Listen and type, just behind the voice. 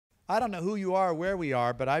I don't know who you are or where we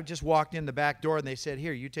are, but I've just walked in the back door and they said,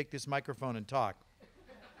 here, you take this microphone and talk.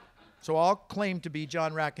 So I'll claim to be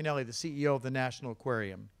John Racanelli, the CEO of the National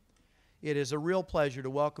Aquarium. It is a real pleasure to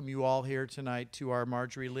welcome you all here tonight to our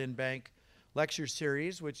Marjorie Lynn Bank lecture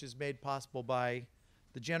series, which is made possible by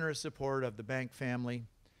the generous support of the Bank family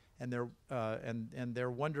and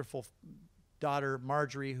their wonderful daughter,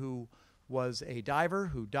 Marjorie, who was a diver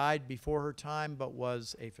who died before her time, but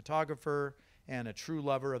was a photographer and a true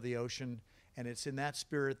lover of the ocean. And it's in that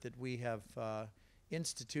spirit that we have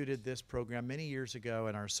instituted this program many years ago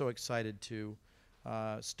and are so excited to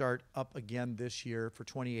start up again this year for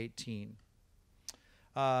 2018.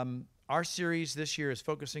 Our series this year is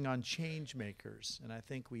focusing on change makers, and I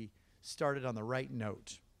think we started on the right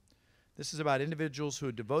note. This is about individuals who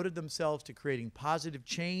have devoted themselves to creating positive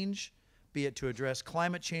change, be it to address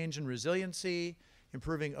climate change and resiliency,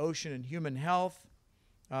 improving ocean and human health,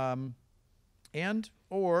 and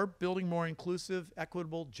or building more inclusive,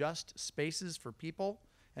 equitable, just spaces for people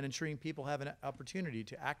and ensuring people have an opportunity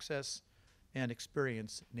to access and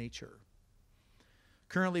experience nature.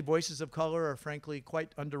 Currently, voices of color are frankly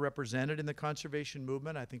quite underrepresented in the conservation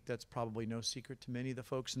movement. I think that's probably no secret to many of the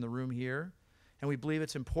folks in the room here. And we believe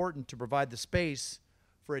it's important to provide the space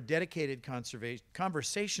for a dedicated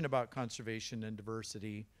conversation about conservation and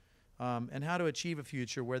diversity, and how to achieve a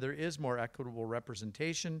future where there is more equitable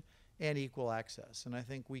representation and equal access. And I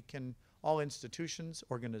think we can, all institutions,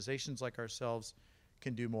 organizations like ourselves,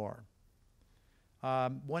 can do more.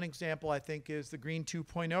 One example, I think, is the Green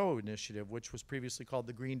 2.0 initiative, which was previously called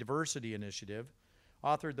the Green Diversity Initiative,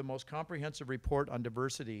 authored the most comprehensive report on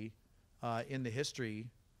diversity in the history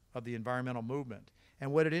of the environmental movement.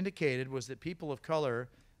 And what it indicated was that people of color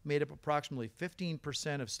made up approximately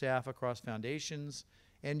 15% of staff across foundations,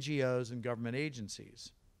 NGOs, and government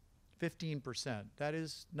agencies. 15%. That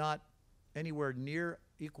is not anywhere near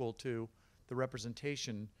equal to the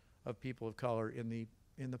representation of people of color in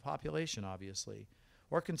the population, obviously.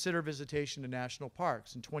 Or consider visitation to national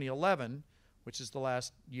parks. In 2011, which is the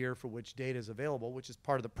last year for which data is available, which is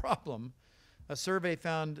part of the problem, a survey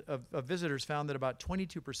of visitors found that about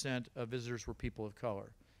 22% of visitors were people of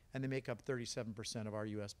color, and they make up 37% of our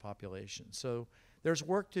U.S. population. So there's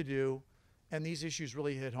work to do, and these issues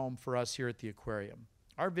really hit home for us here at the Aquarium.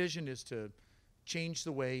 Our vision is to change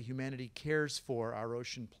the way humanity cares for our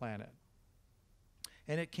ocean planet.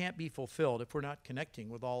 And it can't be fulfilled if we're not connecting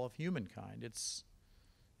with all of humankind. It's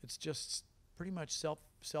just pretty much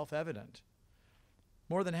self-evident.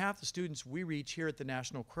 More than half the students we reach here at the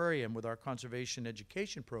National Aquarium with our conservation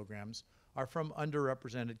education programs are from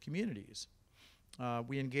underrepresented communities.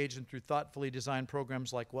 We engage them through thoughtfully designed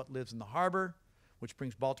programs like What Lives in the Harbor, which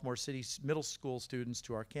brings Baltimore City middle school students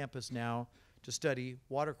to our campus now to study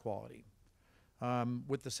water quality.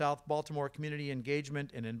 With the South Baltimore Community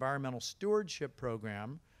Engagement and Environmental Stewardship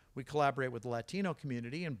Program, we collaborate with the Latino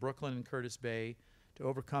community in Brooklyn and Curtis Bay to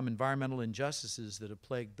overcome environmental injustices that have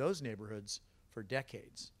plagued those neighborhoods for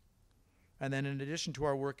decades. And then in addition to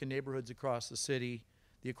our work in neighborhoods across the city,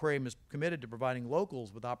 the Aquarium is committed to providing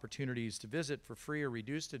locals with opportunities to visit for free or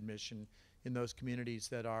reduced admission in those communities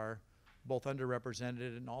that are both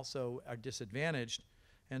underrepresented and also are disadvantaged.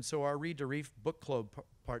 And so our Read to Reef book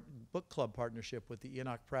club partnership with the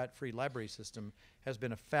Enoch Pratt Free Library System has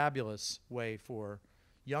been a fabulous way for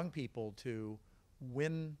young people to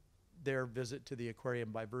win their visit to the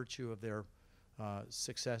Aquarium by virtue of their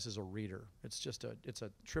success as a reader. It's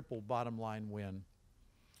a triple bottom line win.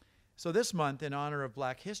 So this month, in honor of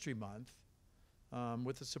Black History Month,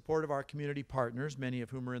 with the support of our community partners, many of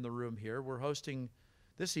whom are in the room here, we're hosting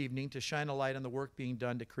this evening to shine a light on the work being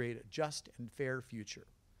done to create a just and fair future.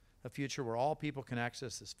 A future where all people can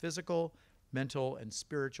access the physical, mental, and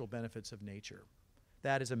spiritual benefits of nature.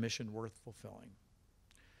 That is a mission worth fulfilling.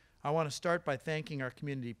 I want to start by thanking our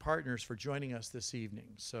community partners for joining us this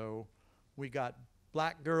evening. So we got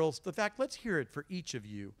Black Girls, in fact, let's hear it for each of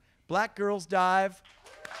you. Black Girls Dive.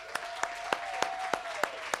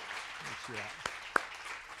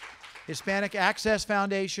 Hispanic Access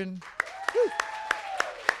Foundation.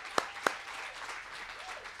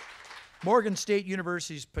 Morgan State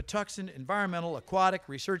University's Patuxent Environmental Aquatic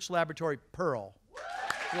Research Laboratory, Pearl.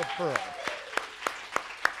 Pearl.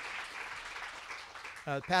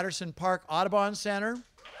 Patterson Park Audubon Center,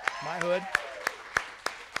 my hood.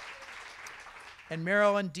 And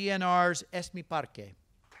Maryland DNR's Mamie Parker.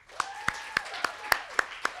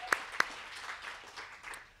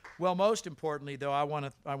 Well, most importantly, though, I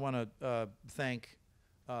want to thank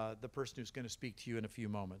the person who's going to speak to you in a few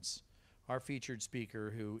moments. Our featured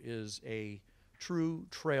speaker, who is a true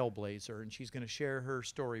trailblazer, and she's going to share her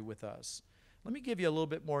story with us. Let me give you a little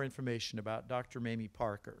bit more information about Dr. Mamie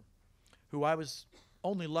Parker. who I was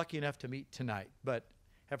only lucky enough to meet tonight, but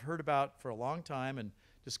have heard about for a long time and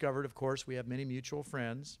discovered, of course, we have many mutual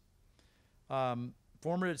friends.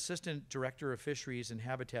 Former Assistant Director of Fisheries and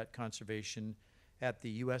Habitat Conservation at the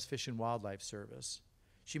U.S. Fish and Wildlife Service.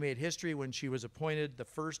 She made history when she was appointed the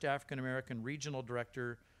first African-American regional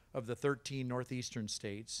director of the 13 northeastern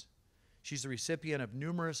states. She's the recipient of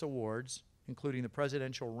numerous awards, including the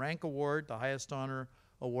Presidential Rank Award, the highest honor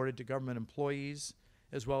awarded to government employees,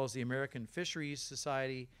 as well as the American Fisheries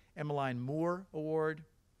Society Emmeline Moore Award.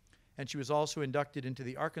 And she was also inducted into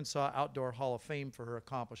the Arkansas Outdoor Hall of Fame for her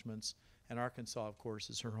accomplishments, and Arkansas, of course,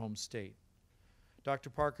 is her home state. Dr.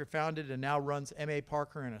 Parker founded and now runs Mamie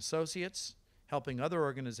Parker and Associates, helping other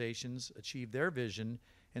organizations achieve their vision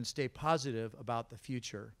and stay positive about the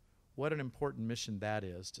future. What an important mission that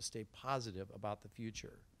is, to stay positive about the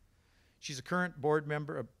future. She's a current board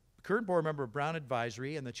member of Brown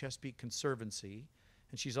Advisory and the Chesapeake Conservancy,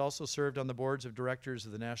 and she's also served on the boards of directors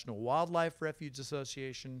of the National Wildlife Refuge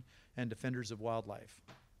Association and Defenders of Wildlife.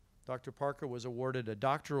 Dr. Parker was awarded a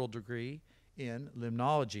doctoral degree in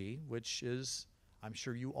limnology, which is, I'm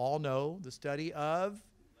sure you all know, the study of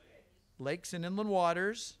lakes and inland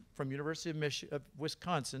waters from University of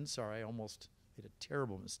Wisconsin. Sorry, I almost made a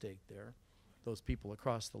terrible mistake there. Those people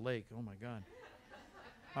across the lake, oh my God.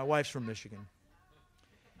 My wife's from Michigan.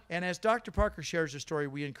 And as Dr. Parker shares her story,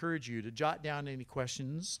 we encourage you to jot down any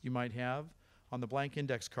questions you might have on the blank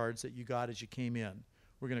index cards that you got as you came in.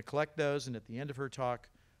 We're going to collect those, and at the end of her talk,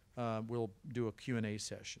 we'll do a Q&A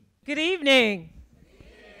session. Good evening.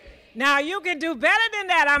 Now, you can do better than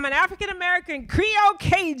that. I'm an African-American Creole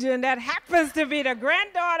Cajun that happens to be the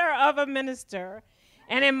granddaughter of a minister.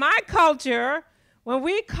 And in my culture, when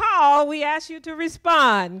we call, we ask you to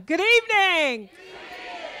respond. Good evening.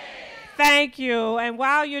 Thank you. And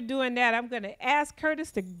while you're doing that, I'm going to ask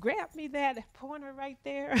Curtis to grab me that pointer right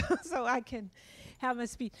there so I can have a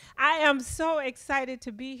speech. I am so excited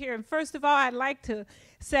to be here. And first of all, I'd like to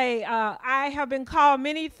say I have been called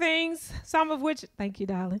many things, some of which, thank you,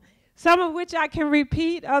 darling, some of which I can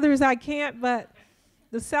repeat, others I can't, but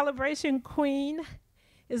the celebration queen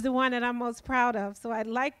is the one that I'm most proud of. So I'd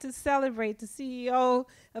like to celebrate the CEO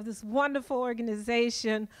of this wonderful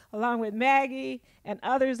organization, along with Maggie and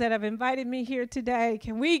others that have invited me here today.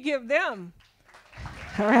 Can we give them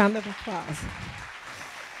a round of applause?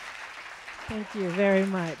 Thank you very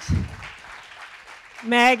much.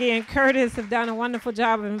 Maggie and Curtis have done a wonderful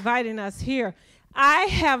job of inviting us here. I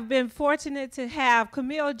have been fortunate to have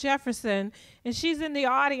Camille Jefferson, and she's in the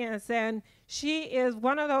audience, and she is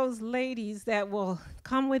one of those ladies that will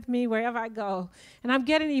come with me wherever I go. And I'm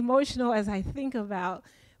getting emotional as I think about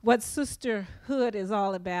what sisterhood is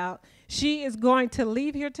all about. She is going to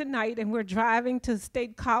leave here tonight, and we're driving to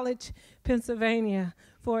State College, Pennsylvania,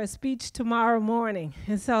 for a speech tomorrow morning.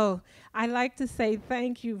 And so I'd like to say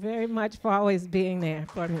thank you very much for always being there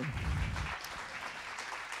for me.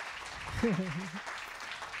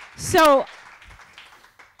 So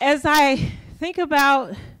as I think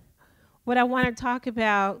about what I want to talk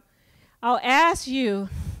about, I'll ask you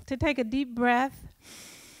to take a deep breath,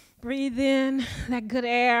 breathe in that good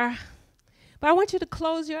air. But I want you to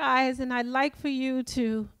close your eyes, and I'd like for you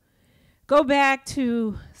to go back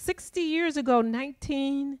to 60 years ago,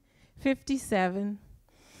 1957,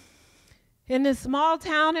 in this small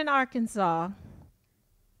town in Arkansas.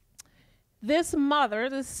 This mother,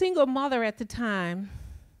 the single mother at the time,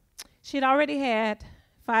 she'd already had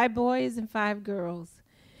 5 boys and 5 girls.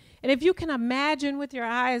 And if you can imagine with your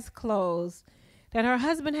eyes closed that her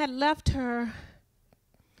husband had left her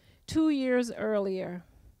 2 years earlier,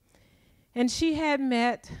 and she had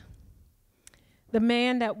met the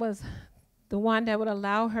man that was the one that would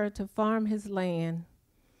allow her to farm his land.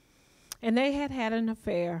 And they had had an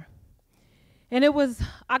affair. And it was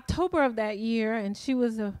October of that year, and she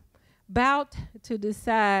was about to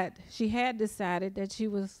decide, she had decided that she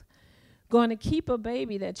was going to keep a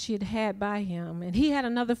baby that she had had by him. And he had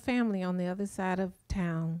another family on the other side of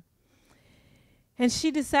town. And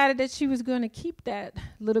she decided that she was going to keep that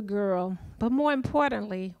little girl, but more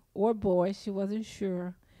importantly, or boy, she wasn't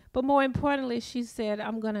sure. But more importantly, she said,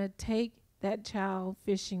 I'm going to take that child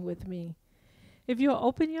fishing with me. If you'll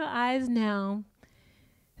open your eyes now,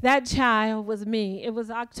 that child was me. It was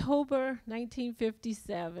October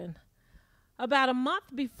 1957. About a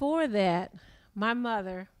month before that, my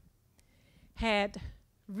mother had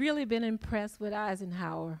really been impressed with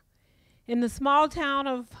Eisenhower. In the small town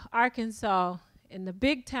of Arkansas, in the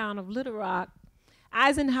big town of Little Rock,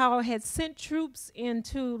 Eisenhower had sent troops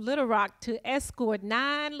into Little Rock to escort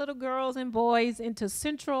 9 little girls and boys into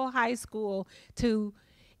Central High School to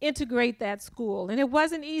integrate that school. And it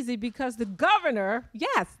wasn't easy because the governor,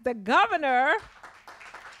 yes, the governor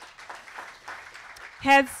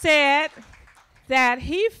had said that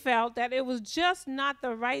he felt that it was just not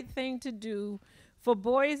the right thing to do for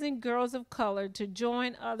boys and girls of color to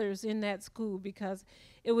join others in that school because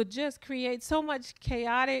it would just create so much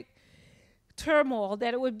chaotic turmoil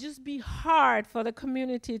that it would just be hard for the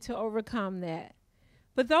community to overcome that.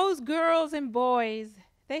 But those girls and boys,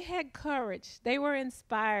 they had courage. They were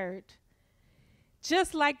inspired.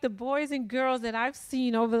 Just like the boys and girls that I've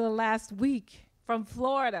seen over the last week from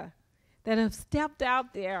Florida that have stepped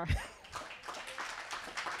out there.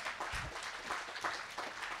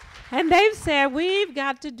 And they've said, we've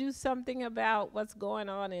got to do something about what's going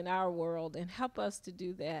on in our world and help us to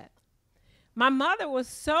do that. My mother was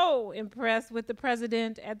so impressed with the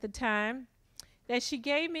president at the time that she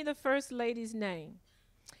gave me the first lady's name.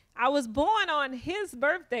 I was born on his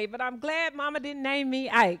birthday, but I'm glad Mama didn't name me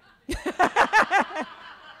Ike.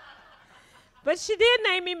 But she did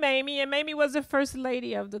name me Mamie, and Mamie was the first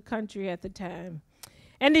lady of the country at the time.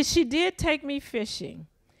 And then she did take me fishing.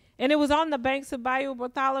 And it was on the banks of Bayou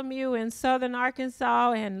Bartholomew in southern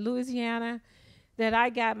Arkansas and Louisiana that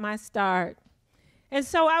I got my start. And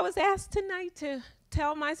so I was asked tonight to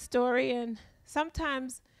tell my story, and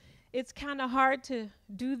sometimes it's kind of hard to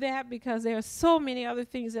do that because there are so many other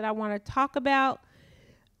things that I want to talk about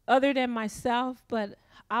other than myself, but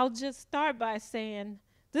I'll just start by saying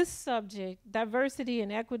this subject, diversity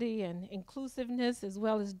and equity and inclusiveness as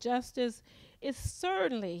well as justice, is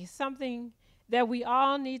certainly something that we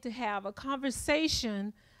all need to have. A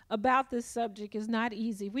conversation about this subject is not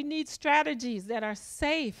easy. We need strategies that are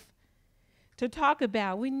safe to talk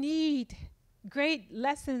about. We need great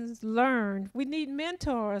lessons learned. We need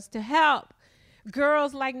mentors to help.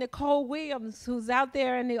 Girls like Nicole Williams, who's out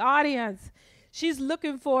there in the audience, she's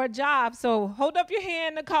looking for a job. So hold up your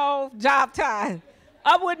hand, Nicole, job time.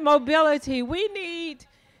 Upward mobility. We need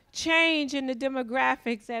change in the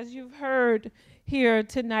demographics, as you've heard here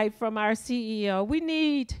tonight from our CEO. We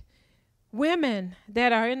need women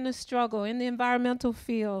that are in the struggle, in the environmental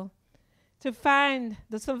field, to find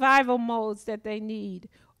the survival modes that they need.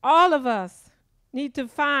 All of us need to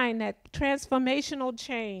find that transformational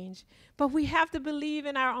change, but we have to believe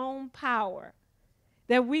in our own power,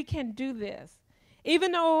 that we can do this.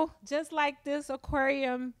 Even though, just like this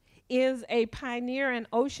aquarium is a pioneer in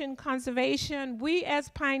ocean conservation, we as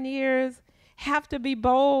pioneers have to be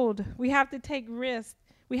bold. We have to take risks.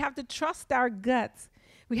 We have to trust our guts.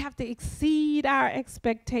 We have to exceed our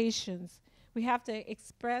expectations. We have to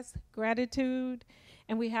express gratitude,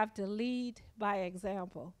 and we have to lead by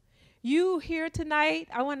example. You here tonight,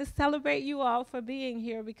 I want to celebrate you all for being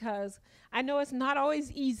here because I know it's not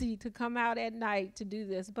always easy to come out at night to do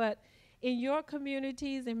this, but in your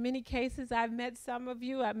communities, in many cases, I've met some of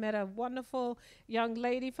you. I met a wonderful young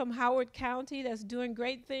lady from Howard County that's doing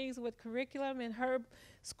great things with curriculum in her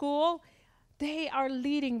school. They are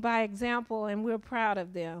leading by example, and we're proud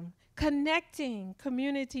of them. Connecting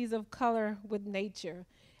communities of color with nature.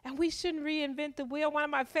 And we shouldn't reinvent the wheel. One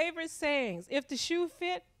of my favorite sayings, if the shoe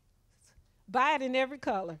fits, buy it in every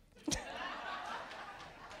color.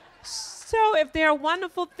 So if there are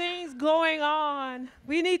wonderful things going on,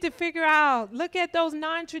 we need to figure out, look at those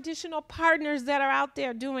non-traditional partners that are out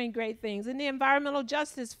there doing great things. In the environmental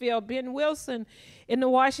justice field, Ben Wilson in the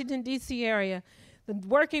Washington, D.C. area,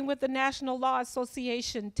 working with the National Law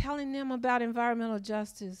Association, telling them about environmental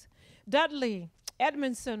justice. Dudley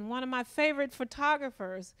Edmondson, one of my favorite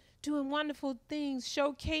photographers, doing wonderful things,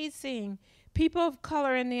 showcasing people of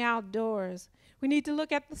color in the outdoors. We need to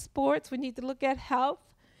look at the sports. We need to look at health,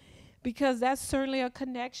 because that's certainly a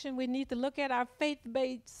connection. We need to look at our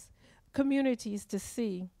faith-based communities to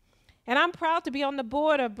see. And I'm proud to be on the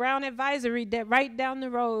board of Brown Advisory that right down the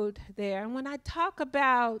road there. And when I talk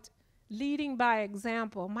about leading by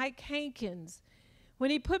example, Mike Hankins, when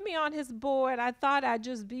he put me on his board, I thought I'd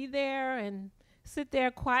just be there and sit there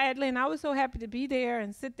quietly. And I was so happy to be there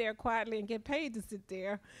and sit there quietly and get paid to sit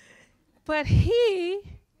there. But he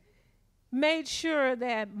made sure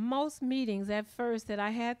that most meetings at first that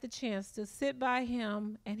I had the chance to sit by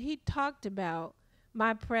him, and he talked about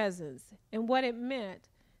my presence and what it meant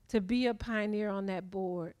to be a pioneer on that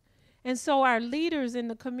board. And so our leaders in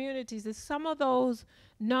the communities is some of those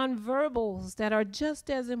nonverbals that are just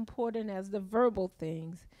as important as the verbal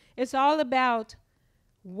things. It's all about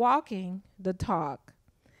walking the talk.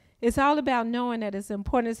 It's all about knowing that it's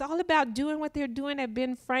important. It's all about doing what they're doing at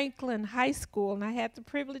Ben Franklin High School. And I had the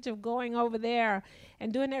privilege of going over there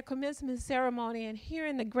and doing their commencement ceremony and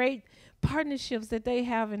hearing the great partnerships that they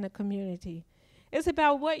have in the community. It's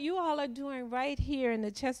about what you all are doing right here in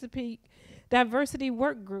the Chesapeake diversity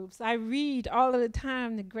work groups. I read all of the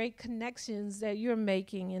time the great connections that you're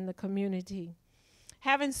making in the community.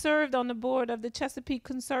 Having served on the board of the Chesapeake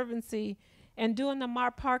Conservancy and doing the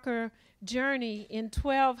Mamie Parker journey in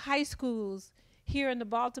 12 high schools here in the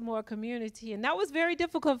Baltimore community. And that was very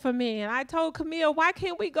difficult for me. And I told Camille, why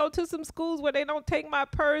can't we go to some schools where they don't take my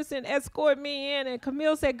purse and escort me in? And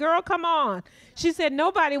Camille said, girl, come on. She said,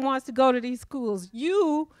 nobody wants to go to these schools.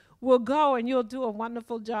 You will go and you'll do a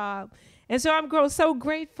wonderful job. And so I'm so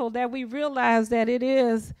grateful that we realize that it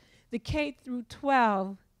is the K through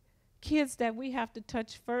 12 kids that we have to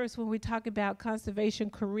touch first when we talk about conservation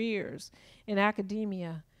careers in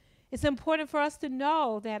academia. It's important for us to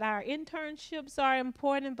know that our internships are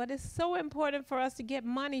important, but it's so important for us to get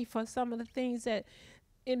money for some of the things that,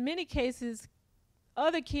 in many cases,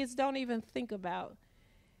 other kids don't even think about.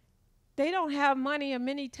 They don't have money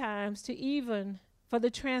many times to even for the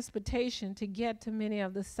transportation to get to many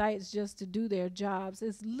of the sites just to do their jobs.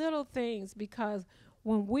 It's little things, because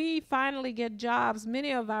when we finally get jobs,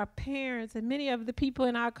 many of our parents and many of the people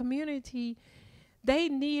in our community, they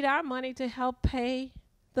need our money to help pay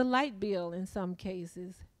the light bill in some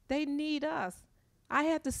cases. They need us. I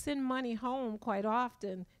had to send money home quite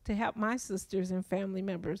often to help my sisters and family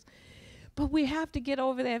members. But we have to get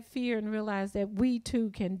over that fear and realize that we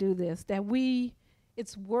too can do this, that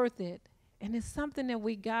it's worth it. And it's something that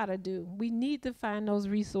we gotta do. We need to find those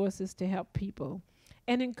resources to help people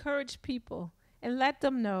and encourage people and let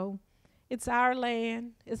them know it's our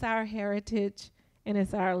land, it's our heritage, and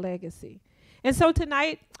it's our legacy. And so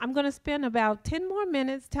tonight, I'm gonna spend about 10 more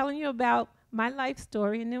minutes telling you about my life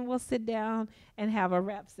story, and then we'll sit down and have a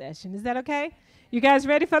rap session. Is that okay? You guys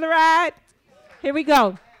ready for the ride? Here we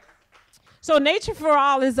go. So Nature for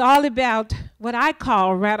All is all about what I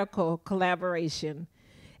call radical collaboration.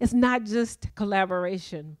 It's not just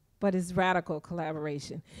collaboration, but it's radical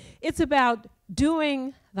collaboration. It's about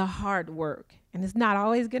doing the hard work. And it's not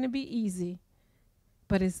always going to be easy,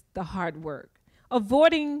 but it's the hard work.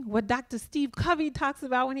 Avoiding what Dr. Steve Covey talks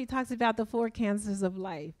about when he talks about the 4 cancers of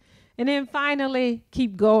life. And then finally,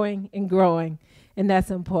 keep going and growing. And that's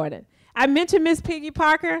important. I mentioned Miss Piggy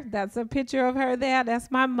Parker. That's a picture of her there. That's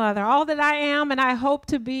my mother. All that I am and I hope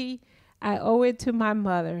to be, I owe it to my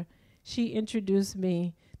mother. She introduced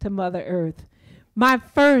me to Mother Earth. My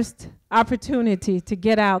first opportunity to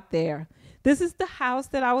get out there. This is the house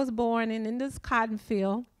that I was born in this cotton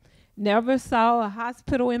field. Never saw a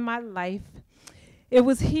hospital in my life. It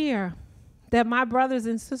was here that my brothers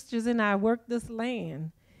and sisters and I worked this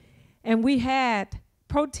land. And we had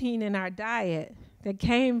protein in our diet that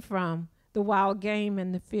came from the wild game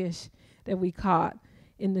and the fish that we caught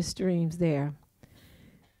in the streams there.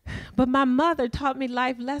 But my mother taught me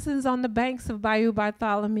life lessons on the banks of Bayou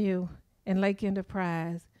Bartholomew and Lake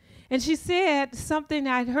Enterprise. And she said something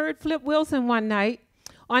I'd heard Flip Wilson one night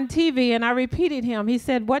on TV, and I repeated him. He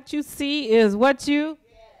said, what you see is what you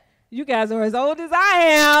guys are as old as I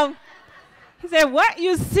am. He said, what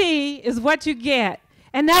you see is what you get.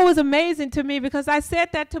 And that was amazing to me, because I said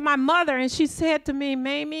that to my mother, and she said to me,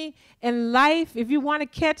 Mamie, in life, if you want to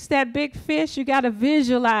catch that big fish, you got to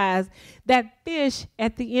visualize that fish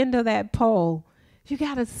at the end of that pole. You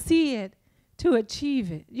got to see it to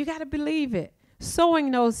achieve it. You got to believe it. Sowing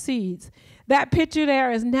those seeds. That picture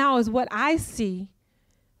there is what I see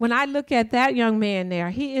when I look at that young man there.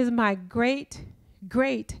 He is my great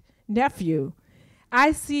nephew.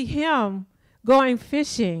 I see him going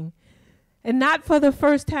fishing, and not for the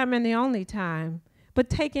first time and the only time, but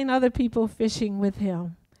taking other people fishing with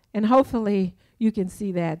him. And hopefully you can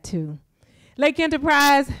see that too. Lake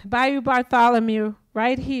Enterprise, Bayou Bartholomew,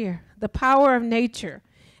 right here, the power of nature.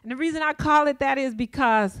 And the reason I call it that is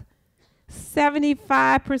because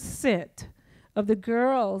 75% of the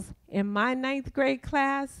girls in my 9th grade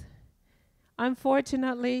class,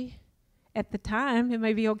 unfortunately, at the time, it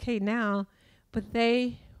may be okay now, but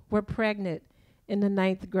they were pregnant in the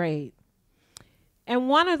 9th grade. And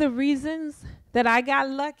one of the reasons that I got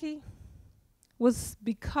lucky was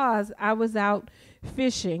because I was out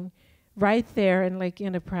fishing right there in Lake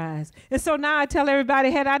Enterprise. And so now I tell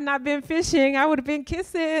everybody, had I not been fishing, I would have been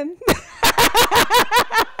kissing.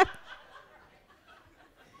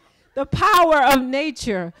 The power of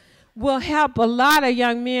nature will help a lot of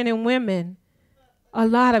young men and women,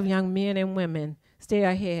 stay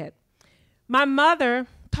ahead. My mother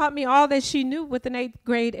taught me all that she knew with an 8th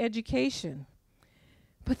grade education.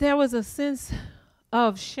 But there was a sense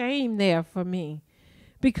of shame there for me,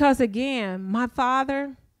 because again, my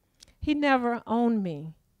father, he never owned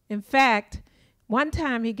me. In fact, one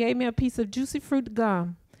time he gave me a piece of juicy fruit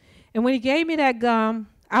gum. And when he gave me that gum,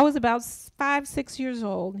 I was about 5, 6 years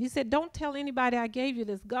old. He said, don't tell anybody I gave you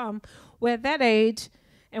this gum. Well, at that age,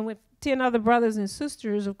 and with 10 other brothers and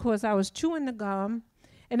sisters, of course, I was chewing the gum,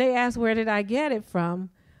 and they asked where did I get it from,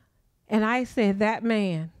 and I said, that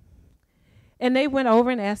man. And they went over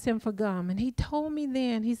and asked him for gum, and he told me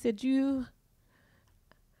then, he said, you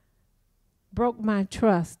broke my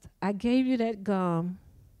trust. I gave you that gum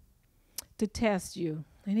to test you.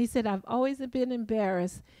 And he said, I've always been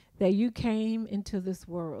embarrassed that you came into this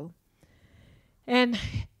world. And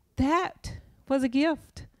that was a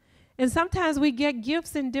gift. And sometimes we get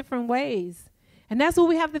gifts in different ways. And that's what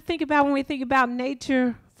we have to think about when we think about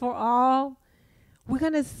nature for all. We're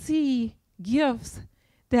going to see gifts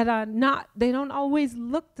that are not, they don't always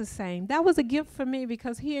look the same. That was a gift for me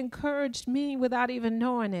because he encouraged me without even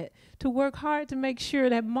knowing it to work hard to make sure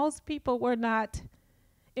that most people were not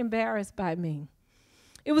embarrassed by me.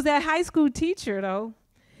 It was that high school teacher, though,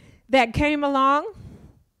 that came along,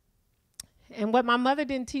 and what my mother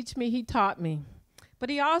didn't teach me, he taught me. But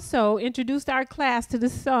he also introduced our class to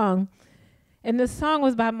this song, and the song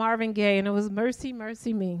was by Marvin Gaye, and it was Mercy,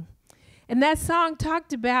 Mercy Me. And that song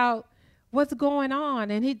talked about what's going on,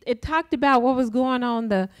 and it talked about what was going on,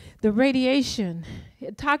 the radiation.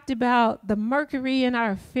 It talked about the mercury in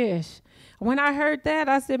our fish. When I heard that,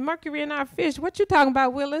 I said, mercury in our fish, what you talking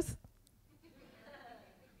about, Willis?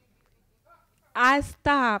 I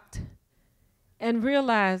stopped and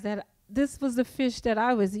realized that this was the fish that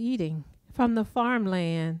I was eating from the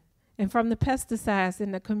farmland and from the pesticides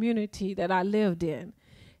in the community that I lived in.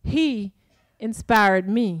 He inspired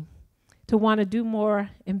me to want to do more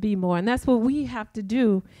and be more. And that's what we have to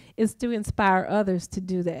do, is to inspire others to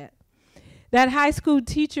do that. That high school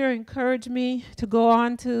teacher encouraged me to go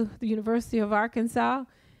on to the University of Arkansas.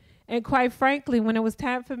 And quite frankly, when it was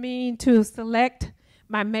time for me to select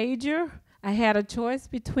my major, I had a choice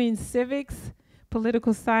between civics,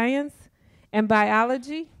 political science, and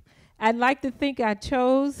biology. I'd like to think I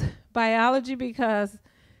chose biology because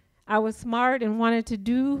I was smart and wanted to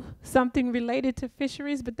do something related to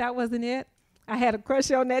fisheries, but that wasn't it. I had a crush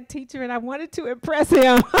on that teacher, and I wanted to impress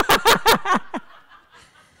him.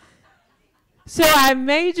 So I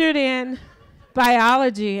majored in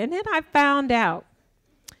biology, and then I found out,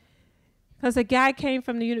 because a guy came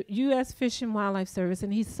from the U.S. Fish and Wildlife Service,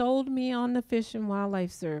 and he sold me on the Fish and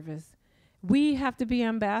Wildlife Service. We have to be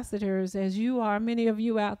ambassadors, as you are, many of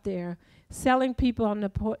you out there, selling people on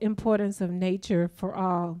the importance of nature for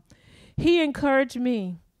all. He encouraged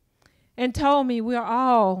me and told me we're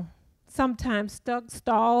all sometimes stuck,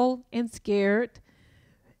 stalled, and scared.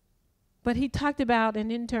 But he talked about an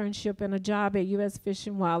internship and a job at U.S. Fish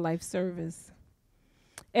and Wildlife Service.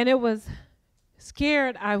 And it was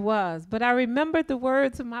scared I was, but I remembered the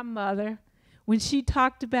words of my mother when she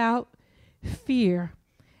talked about fear.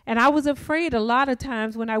 And I was afraid a lot of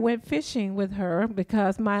times when I went fishing with her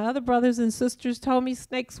because my other brothers and sisters told me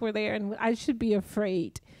snakes were there and I should be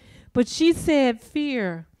afraid. But she said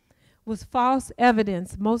fear was false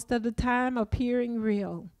evidence, most of the time appearing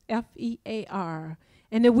real, F-E-A-R,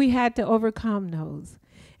 and that we had to overcome those.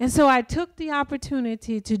 And so I took the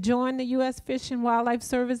opportunity to join the U.S. Fish and Wildlife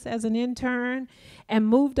Service as an intern and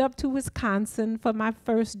moved up to Wisconsin for my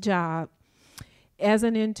first job as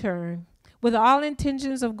an intern, with all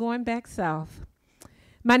intentions of going back south.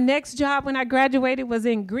 My next job when I graduated was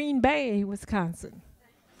in Green Bay, Wisconsin.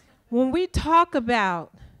 When we talk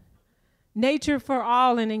about nature for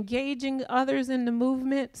all and engaging others in the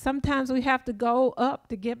movement, sometimes we have to go up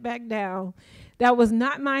to get back down. That was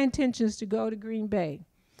not my intentions to go to Green Bay.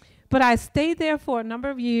 But I stayed there for a number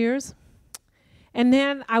of years, and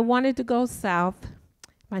then I wanted to go south.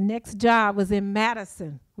 My next job was in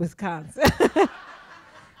Madison, Wisconsin.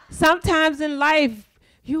 Sometimes in life,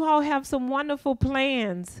 you all have some wonderful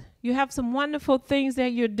plans. You have some wonderful things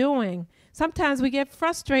that you're doing. Sometimes we get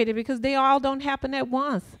frustrated because they all don't happen at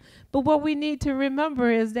once. But what we need to remember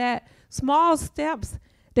is that small steps,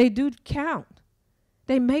 they do count.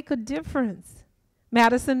 They make a difference.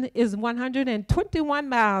 Madison is 121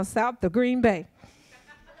 miles south of Green Bay.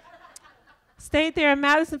 Stayed there in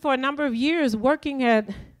Madison for a number of years, working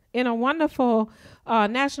in a wonderful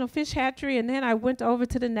National Fish Hatchery, and then I went over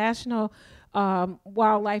to the National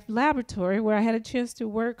Wildlife Laboratory where I had a chance to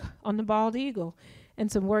work on the bald eagle and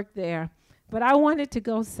some work there. But I wanted to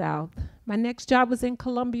go south. My next job was in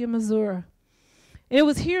Columbia, Missouri. It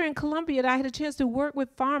was here in Columbia that I had a chance to work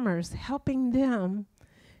with farmers, helping them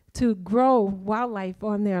to grow wildlife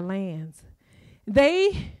on their lands.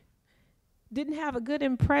 They didn't have a good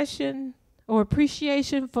impression or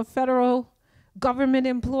appreciation for federal government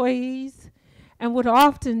employees and would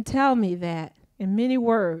often tell me that in many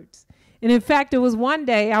words. And in fact, it was one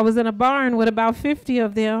day I was in a barn with about 50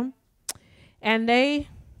 of them, and they,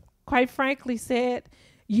 quite frankly, said,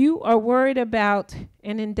 You are worried about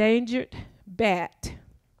an endangered bat.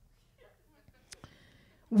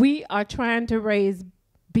 We are trying to raise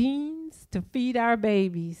beans to feed our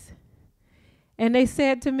babies. And they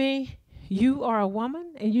said to me, you are a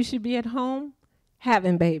woman and you should be at home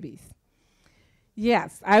having babies.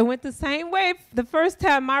 Yes, I went the same way. The first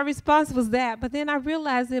time my response was that, but then I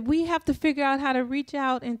realized that we have to figure out how to reach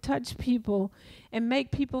out and touch people and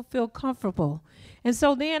make people feel comfortable. And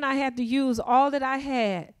so then I had to use all that I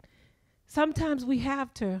had. Sometimes we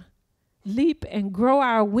have to leap and grow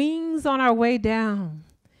our wings on our way down.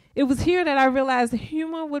 It was here that I realized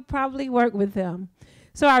humor would probably work with them.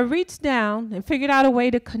 So I reached down and figured out a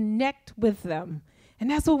way to connect with them.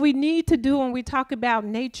 And that's what we need to do when we talk about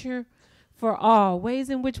nature for all,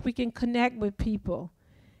 ways in which we can connect with people,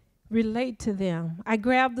 relate to them. I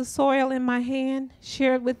grabbed the soil in my hand,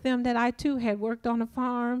 shared with them that I too had worked on a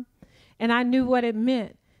farm, and I knew what it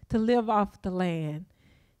meant to live off the land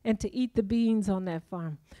and to eat the beans on that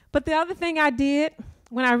farm. But the other thing I did,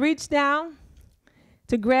 when I reached down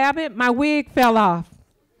to grab it, my wig fell off.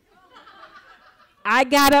 I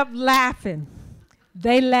got up laughing.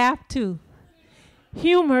 They laughed too.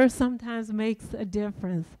 Humor sometimes makes a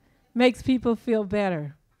difference, makes people feel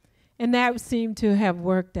better. And that seemed to have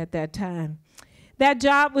worked at that time. That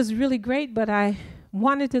job was really great, but I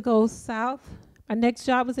wanted to go south. My next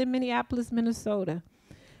job was in Minneapolis, Minnesota,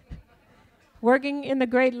 working in the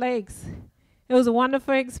Great Lakes. It was a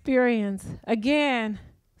wonderful experience. Again,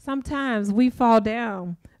 sometimes we fall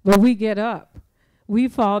down, but we get up. We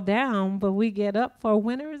fall down, but we get up, for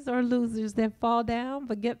winners or losers that fall down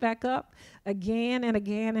but get back up again and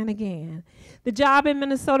again and again. The job in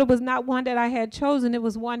Minnesota was not one that I had chosen. It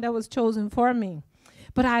was one that was chosen for me.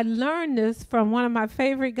 But I learned this from one of my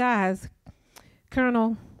favorite guys,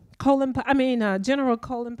 General Colin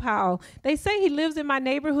Powell. They say he lives in my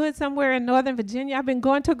neighborhood somewhere in Northern Virginia. I've been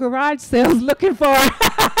going to garage sales looking for him.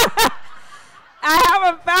 I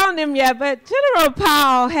haven't found him yet, but General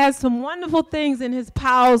Powell has some wonderful things in his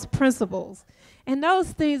Powell's principles. And those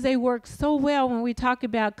things, they work so well when we talk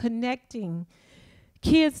about connecting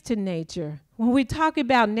kids to nature, when we talk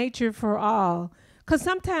about nature for all. Because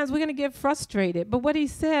sometimes we're going to get frustrated, but what he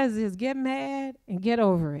says is get mad and get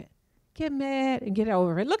over it. Get mad and get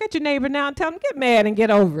over it. Look at your neighbor now and tell him, get mad and get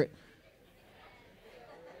over it.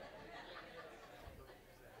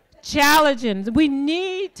 Challenging. We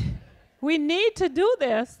need to do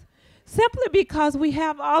this simply because we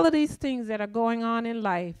have all of these things that are going on in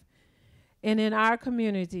life and in our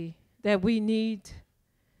community that we need.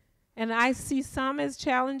 And I see some as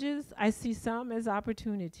challenges. I see some as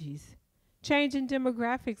opportunities. Changing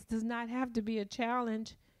demographics does not have to be a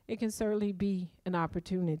challenge. It can certainly be an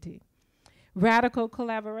opportunity. Radical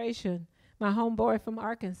collaboration. My homeboy from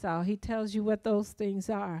Arkansas, he tells you what those things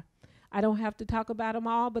are. I don't have to talk about them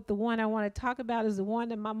all, but the one I want to talk about is the one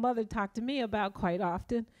that my mother talked to me about quite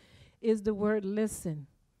often, is the word listen.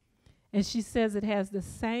 And she says it has the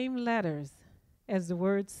same letters as the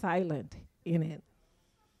word silent in it.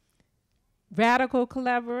 Radical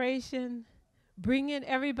collaboration, bringing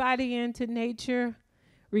everybody into nature,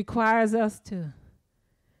 requires us to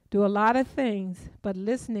do a lot of things, but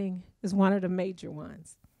listening is one of the major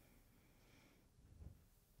ones.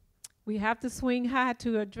 We have to swing high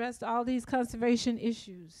to address all these conservation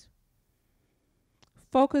issues.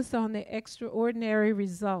 Focus on the extraordinary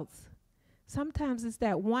results. Sometimes it's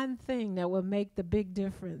that one thing that will make the big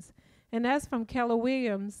difference. And that's from Keller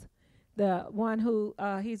Williams, the one who,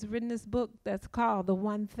 he's written this book that's called The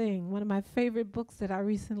One Thing, one of my favorite books that I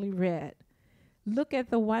recently read. Look at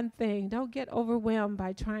the one thing. Don't get overwhelmed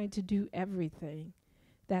by trying to do everything.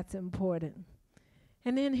 That's important.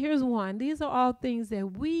 And then here's one. These are all things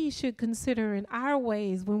that we should consider in our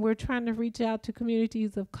ways when we're trying to reach out to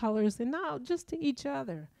communities of colors and not just to each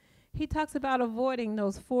other. He talks about avoiding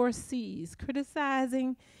those 4 C's: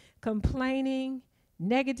 criticizing, complaining,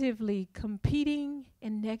 negatively competing,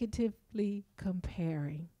 and negatively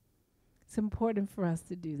comparing. It's important for us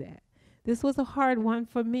to do that. This was a hard one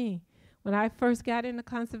for me. When I first got in the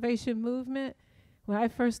conservation movement, when I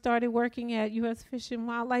first started working at U.S. Fish and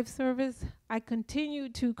Wildlife Service, I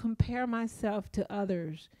continued to compare myself to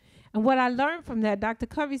others. And what I learned from that, Dr.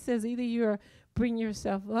 Covey says either you're bringing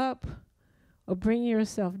yourself up or bringing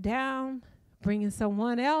yourself down, bringing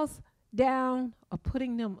someone else down or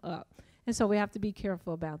putting them up. And so we have to be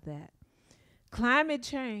careful about that. Climate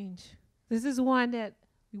change. This is one that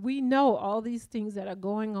we know all these things that are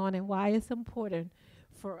going on and why it's important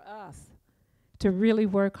for us to really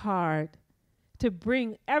work hard to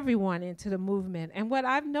bring everyone into the movement. And what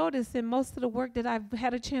I've noticed in most of the work that I've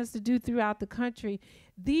had a chance to do throughout the country,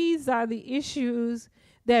 these are the issues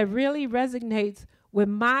that really resonates with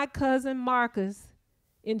my cousin Marcus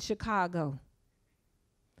in Chicago.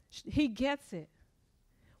 He gets it.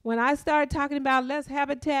 When I started talking about less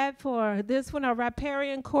habitat for this one or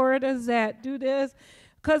riparian corridors that do this,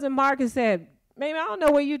 cousin Marcus said, maybe I don't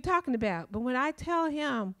know what you're talking about. But when I tell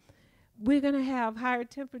him we're going to have higher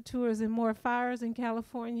temperatures and more fires in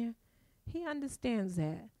California, he understands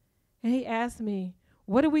that. And he asked me,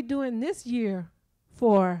 what are we doing this year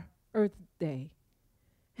for Earth Day?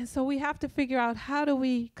 And so we have to figure out, how do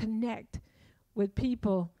we connect with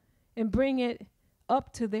people and bring it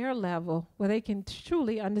up to their level where they can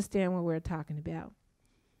truly understand what we're talking about.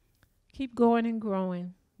 Keep going and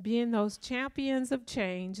growing. Being those champions of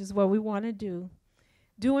change is what we want to do.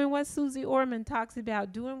 Doing what Susie Orman talks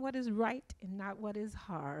about, doing what is right and not what is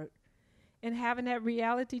hard. And having that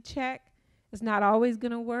reality check is not always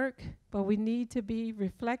going to work, but we need to be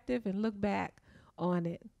reflective and look back on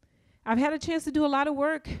it. I've had a chance to do a lot of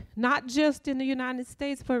work, not just in the United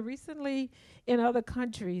States, but recently in other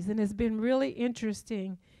countries. And it's been really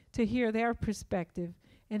interesting to hear their perspective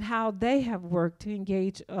and how they have worked to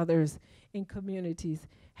engage others in communities.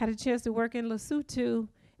 Had a chance to work in Lesotho,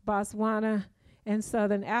 Botswana, and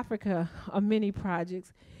Southern Africa on many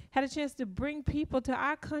projects. Had a chance to bring people to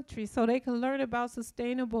our country so they can learn about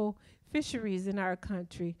sustainable fisheries in our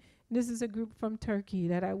country. And this is a group from Turkey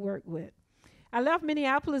that I work with. I left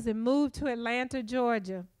Minneapolis and moved to Atlanta,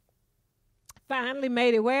 Georgia. Finally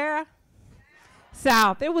made it where?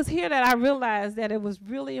 South. It was here that I realized that it was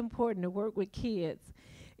really important to work with kids,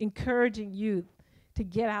 encouraging youth to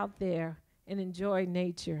get out there and enjoy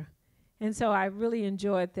nature. And so I really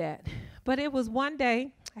enjoyed that. But it was one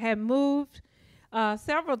day, I had moved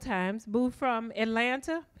several times, moved from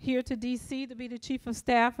Atlanta here to D.C. to be the chief of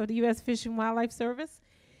staff of the U.S. Fish and Wildlife Service.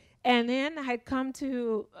 And then I had come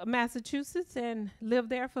to Massachusetts and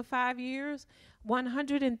lived there for 5 years,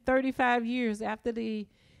 135 years after the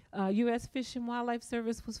U.S. Fish and Wildlife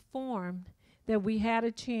Service was formed, that we had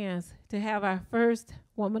a chance to have our first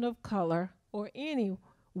woman of color, or any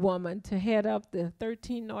woman, to head up the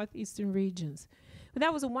 13 northeastern regions. But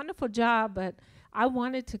that was a wonderful job, but I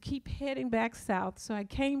wanted to keep heading back south, so I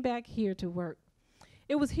came back here to work.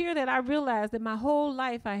 It was here that I realized that my whole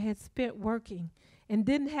life I had spent working and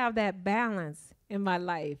didn't have that balance in my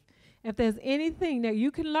life. If there's anything that you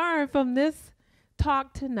can learn from this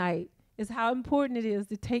talk tonight, is how important it is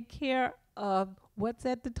to take care of what's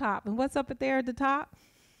at the top. And what's up there at the top?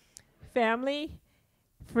 Family,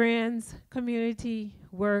 friends, community,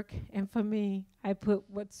 work, and for me, I put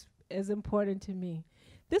what's as important to me.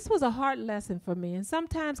 This was a hard lesson for me, and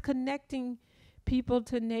sometimes connecting people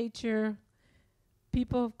to nature,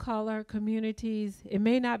 people of color, communities, it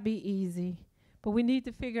may not be easy, but we need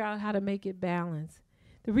to figure out how to make it balanced.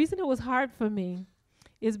 The reason it was hard for me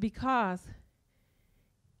is because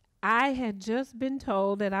I had just been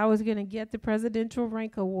told that I was going to get the Presidential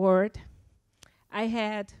Rank Award. I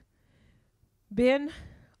had been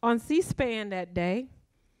on C-SPAN that day,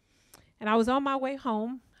 and I was on my way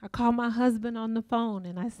home. I called my husband on the phone,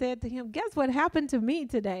 and I said to him, guess what happened to me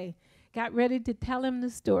today? Got ready to tell him the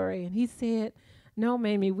story, and he said, no,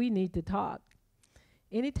 Mamie, we need to talk.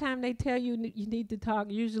 Anytime they tell you you need to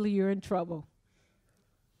talk, usually you're in trouble.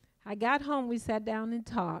 I got home, we sat down and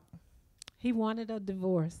talked. He wanted a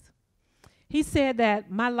divorce. He said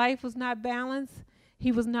that my life was not balanced.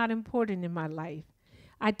 He was not important in my life.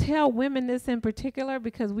 I tell women this in particular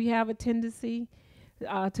because we have a tendency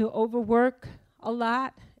to overwork a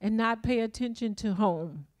lot and not pay attention to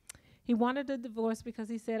home. He wanted a divorce because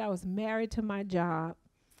he said I was married to my job.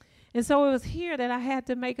 And so it was here that I had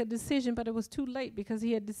to make a decision, but it was too late because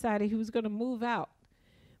he had decided he was going to move out.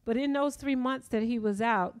 But in those 3 months that he was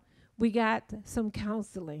out, we got some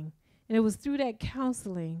counseling. And it was through that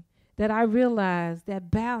counseling that I realized that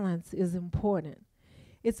balance is important.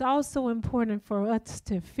 It's also important for us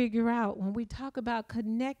to figure out, when we talk about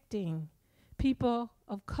connecting people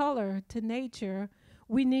of color to nature,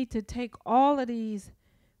 we need to take all of these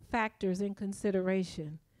factors in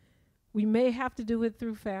consideration. We may have to do it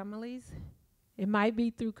through families. It might be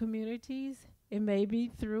through communities. It may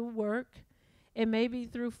be through work. It may be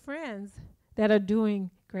through friends that are doing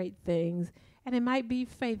great things. And it might be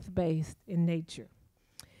faith-based in nature.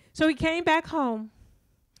 So he came back home.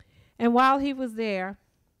 And while he was there,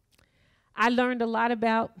 I learned a lot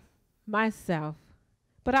about myself.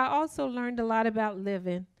 But I also learned a lot about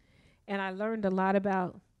living. And I learned a lot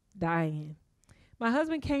about dying. My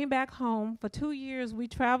husband came back home. For 2 years, we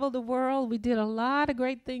traveled the world. We did a lot of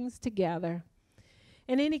great things together.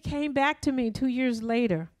 And then he came back to me 2 years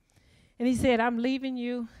later. And he said, I'm leaving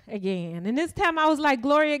you again. And this time I was like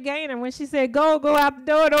Gloria Gaynor when she said, go out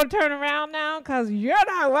the door, don't turn around now, because you're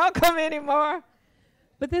not welcome anymore.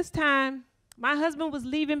 But this time, my husband was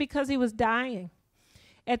leaving because he was dying.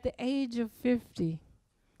 At the age of 50,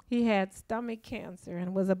 he had stomach cancer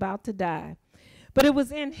and was about to die. But it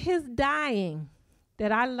was in his dying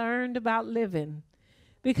that I learned about living,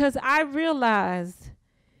 because I realized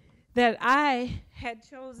that I had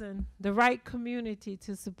chosen the right community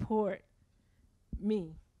to support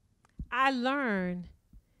me. I learned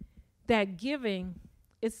that giving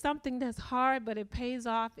is something that's hard, but it pays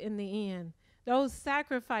off in the end. Those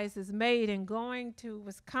sacrifices made in going to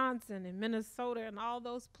Wisconsin and Minnesota and all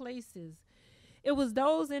those places, it was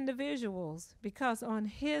those individuals, because on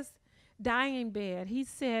his dying bed, he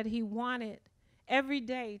said he wanted every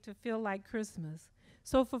day to feel like Christmas.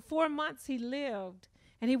 So for 4 months he lived,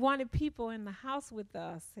 and he wanted people in the house with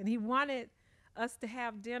us, and he wanted us to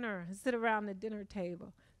have dinner and sit around the dinner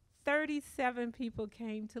table. 37 people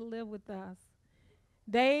came to live with us.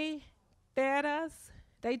 They fed us.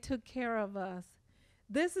 They took care of us.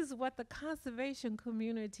 This is what the conservation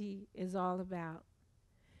community is all about.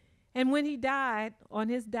 And when he died on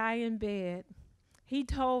his dying bed, he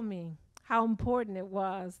told me how important it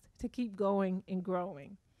was to keep going and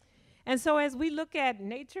growing. And so as we look at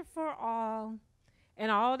Nature for All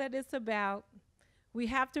and all that it's about, we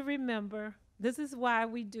have to remember this is why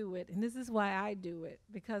we do it, and this is why I do it,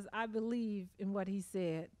 because I believe in what he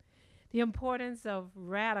said. The importance of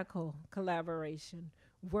radical collaboration,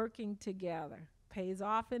 working together, pays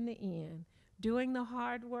off in the end, doing the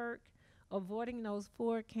hard work, avoiding those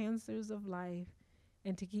 4 cancers of life,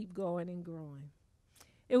 and to keep going and growing.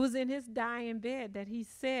 It was in his dying bed that he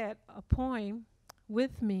said a poem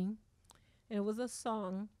with me, and it was a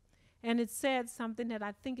song, and it said something that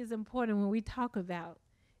I think is important when we talk about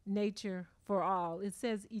nature for all. It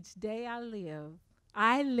says, each day I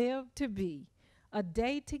live to be a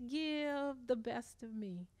day to give the best of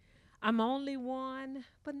me. I'm only one,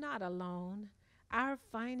 but not alone. Our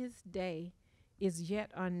finest day is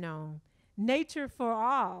yet unknown. Nature for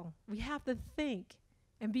all. We have to think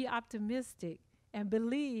and be optimistic and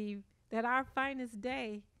believe that our finest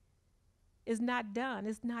day is not done.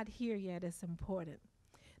 It's not here yet. It's important.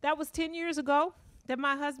 That was 10 years ago that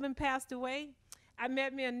my husband passed away. I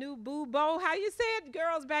met me a new boo bo. How you say it,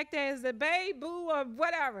 girls back there? Is it babe, boo, or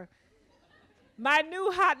whatever? My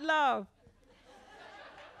new hot love.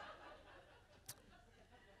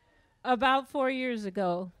 About 4 years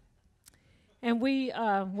ago. And we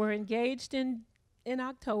were engaged in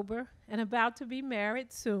October and about to be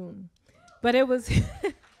married soon. But it was,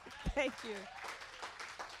 thank you.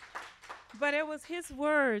 But it was his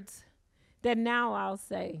words that now I'll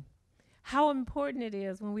say how important it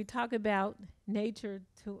is when we talk about nature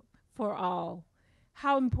for all,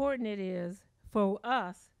 how important it is for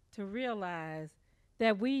us to realize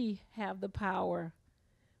that we have the power,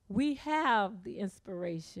 we have the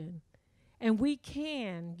inspiration, and we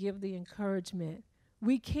can give the encouragement.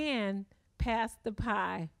 We can pass the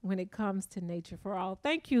pie when it comes to nature for all.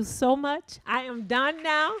 Thank you so much. I am done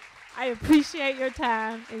now. I appreciate your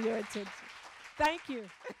time and your attention. Thank you.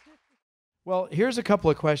 Well, here's a couple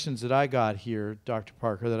of questions that I got here, Dr.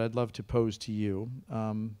 Parker, that I'd love to pose to you.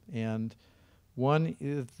 And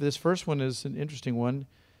this first one is an interesting one.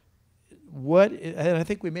 And I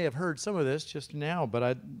think we may have heard some of this just now,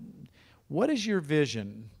 but what is your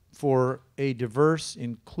vision for a diverse,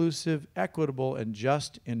 inclusive, equitable, and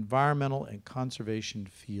just environmental and conservation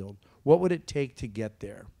field? What would it take to get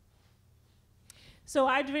there? So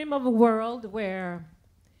I dream of a world where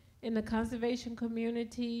in the conservation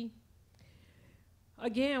community,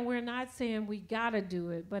 again, we're not saying we gotta do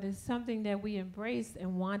it, but it's something that we embrace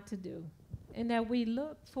and want to do, and that we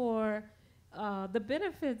look for the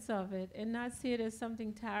benefits of it and not see it as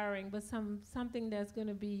something tiring, but something that's going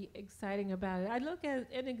to be exciting about it. I look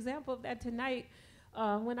at an example of that tonight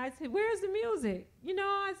when I said, where's the music? You know,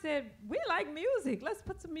 I said, we like music. Let's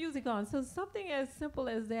put some music on. So something as simple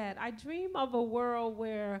as that. I dream of a world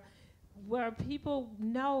where people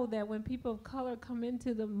know that when people of color come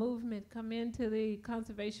into the movement, come into the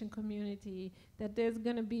conservation community, that there's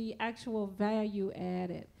going to be actual value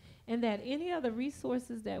added. And that any of the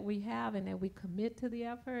resources that we have and that we commit to the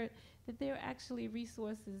effort, that they're actually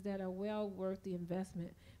resources that are well worth the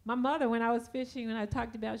investment. My mother, when I was fishing, when I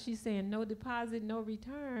talked about, she's saying no deposit, no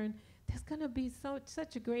return, there's going to be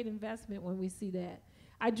such a great investment when we see that.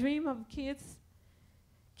 I dream of kids,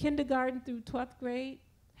 kindergarten through 12th grade,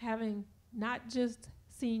 having not just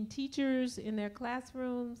seen teachers in their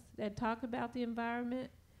classrooms that talk about the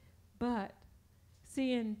environment, but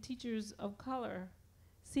seeing teachers of color,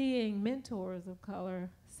 seeing mentors of color,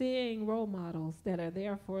 seeing role models that are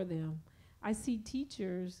there for them. I see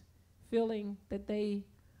teachers feeling that they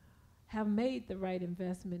have made the right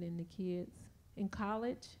investment in the kids in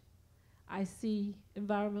college. I see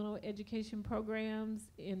environmental education programs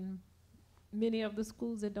in many of the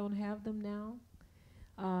schools that don't have them now.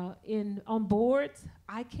 On boards,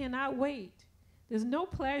 I cannot wait. There's no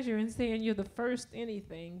pleasure in saying you're the first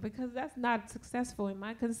anything, because that's not successful in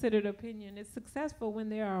my considered opinion. It's successful when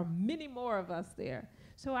there are many more of us there.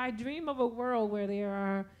 So I dream of a world where there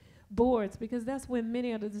are boards, because that's when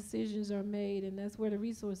many of the decisions are made, and that's where the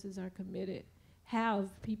resources are committed.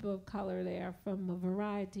 Have people of color there from a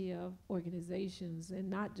variety of organizations, and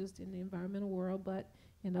not just in the environmental world, but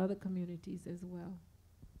in other communities as well.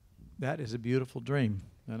 That is a beautiful dream,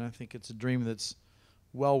 and I think it's a dream that's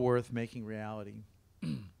well worth making reality.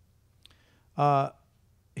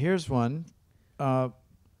 Here's one,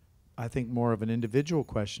 I think more of an individual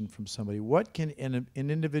question from somebody. What can an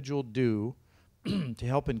individual do to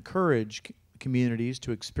help encourage communities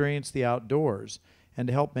to experience the outdoors and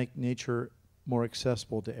to help make nature more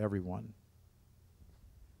accessible to everyone?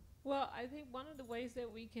 Well, I think one of the ways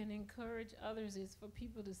that we can encourage others is for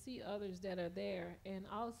people to see others that are there, and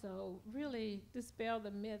also really dispel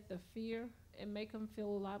the myth of fear and make them feel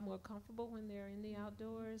a lot more comfortable when they're in the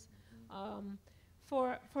outdoors.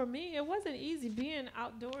 For me, it wasn't easy being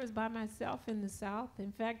outdoors by myself in the South.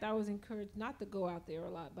 In fact, I was encouraged not to go out there a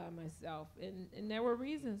lot by myself, and there were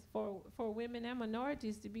reasons for women and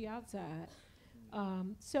minorities to be outside.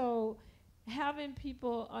 So having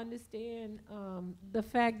people understand the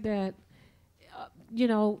fact that,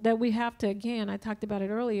 that we have to, again, I talked about it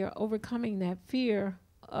earlier, overcoming that fear.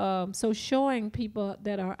 So showing people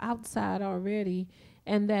that are outside already,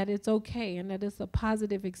 and that it's okay, and that it's a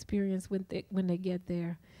positive experience when they get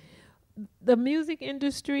there. The music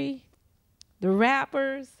industry, the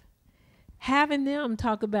rappers, having them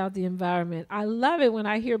talk about the environment. I love it when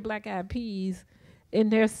I hear Black Eyed Peas and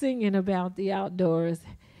they're singing about the outdoors.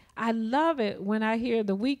 I love it when I hear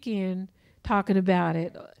The Weeknd talking about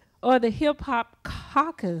it, or the Hip Hop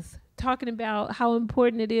Caucus talking about how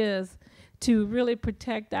important it is to really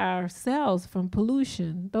protect ourselves from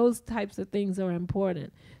pollution. Those types of things are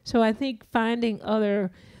important. So I think finding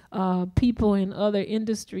other people in other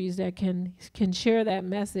industries that can share that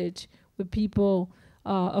message with people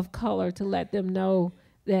of color, to let them know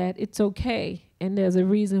that it's okay, and there's a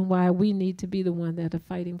reason why we need to be the one that are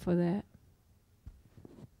fighting for that.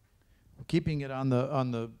 Keeping it on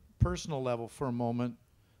the personal level for a moment,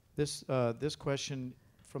 this question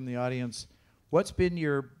from the audience: what's been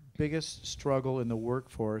your biggest struggle in the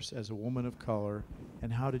workforce as a woman of color,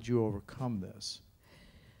 and how did you overcome this?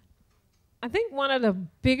 I think one of the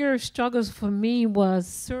bigger struggles for me was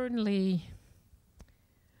certainly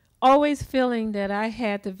always feeling that I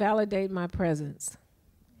had to validate my presence.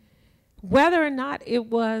 Whether or not it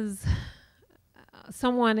was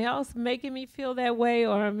someone else making me feel that way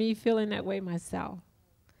or me feeling that way myself.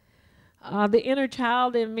 The inner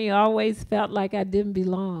child in me always felt like I didn't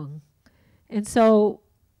belong. And so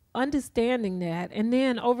understanding that and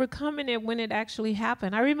then overcoming it when it actually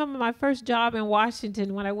happened. I remember my first job in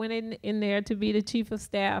Washington when I went in there to be the chief of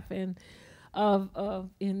staff and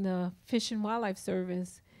in the Fish and Wildlife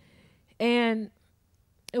Service. And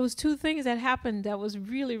it was two things that happened that was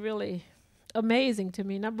really, really amazing to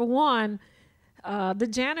me. Number one, the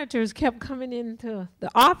janitors kept coming into the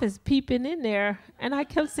office, peeping in there, and I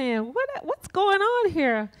kept saying, what's going on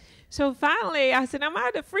here? So finally, I said, am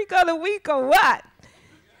I the freak of the week or what?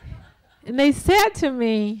 And they said to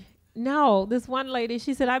me, no, this one lady,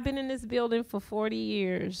 she said, I've been in this building for 40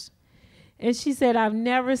 years. And she said, I've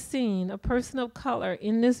never seen a person of color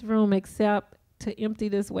in this room except to empty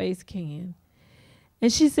this waste can.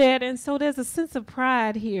 And she said, and so there's a sense of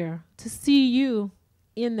pride here to see you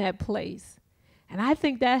in that place. And I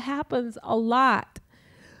think that happens a lot.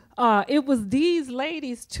 It was these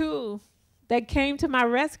ladies, too, that came to my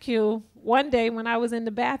rescue one day when I was in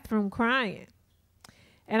the bathroom crying.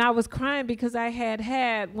 And I was crying because I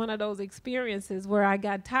had one of those experiences where I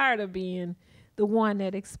got tired of being the one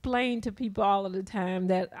that explained to people all of the time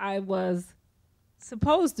that I was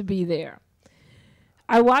supposed to be there.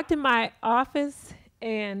 I walked in my office,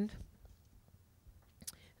 and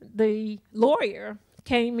the lawyer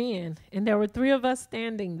came in, and there were 3 of us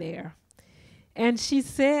standing there. And she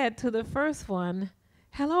said to the first one,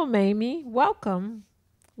 hello, Mamie, welcome.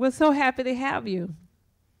 We're so happy to have you.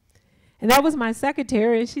 And that was my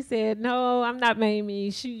secretary, and she said, no, I'm not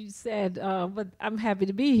Mamie. She said, but I'm happy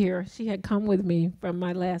to be here. She had come with me from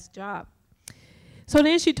my last job. So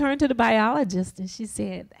then she turned to the biologist, and she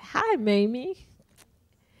said, hi, Mamie.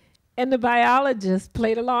 And the biologist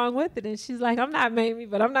played along with it, and she's like, I'm not Mamie,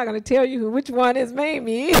 but I'm not going to tell you which one is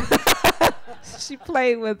Mamie. She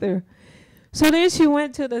played with her. So then she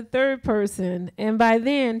went to the third person, and by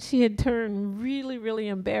then she had turned really, really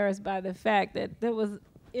embarrassed by the fact that there was,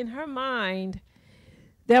 in her mind,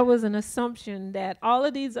 there was an assumption that all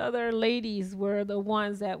of these other ladies were the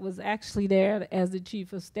ones that was actually there as the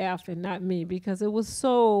chief of staff and not me, because it was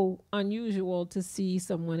so unusual to see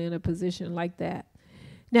someone in a position like that.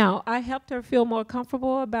 Now, I helped her feel more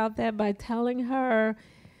comfortable about that by telling her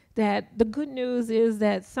that the good news is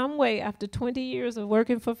that some way after 20 years of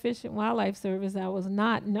working for Fish and Wildlife Service, I was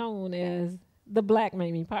not known as the Black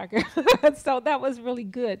Mamie Parker. So that was really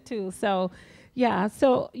good too. So yeah,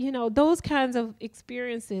 so you know, those kinds of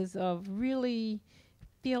experiences of really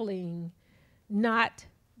feeling not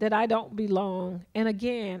that I don't belong. And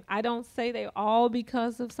again, I don't say they're all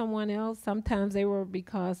because of someone else. Sometimes they were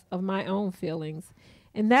because of my own feelings.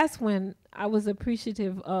 And that's when I was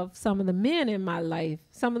appreciative of some of the men in my life,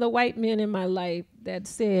 some of the white men in my life that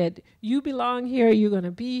said, you belong here, you're going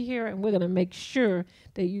to be here, and we're going to make sure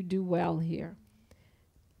that you do well here.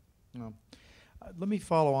 Well, let me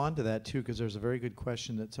follow on to that, too, because there's a very good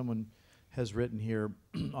question that someone has written here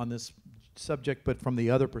on this subject, but from the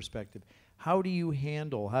other perspective. How do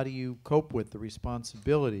you cope with the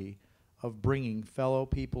responsibility of bringing fellow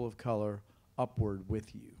people of color upward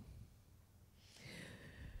with you?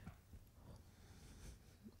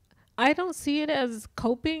 I don't see it as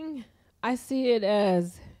coping. I see it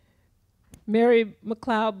as Mary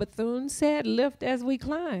McLeod Bethune said, lift as we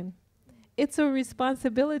climb. It's a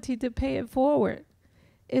responsibility to pay it forward.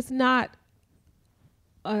 It's not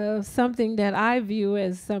something that I view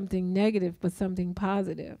as something negative, but something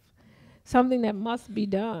positive, something that must be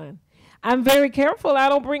done. I'm very careful. I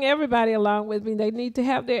don't bring everybody along with me. They need to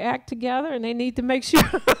have their act together, and they need to make sure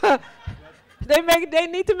they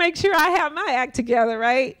need to make sure I have my act together,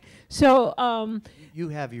 right? So you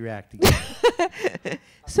have your act together.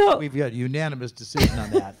 So we've got a unanimous decision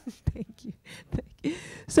on that. Thank you.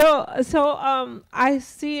 So I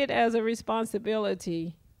see it as a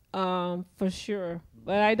responsibility, for sure,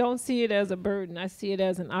 but I don't see it as a burden. I see it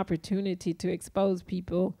as an opportunity to expose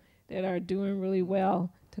people that are doing really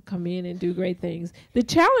well to come in and do great things. The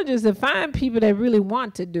challenge is to find people that really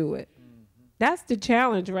want to do it. That's the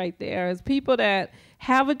challenge right there, is people that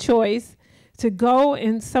have a choice to go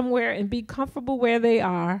in somewhere and be comfortable where they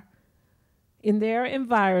are in their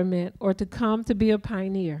environment, or to come to be a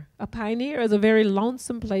pioneer. A pioneer is a very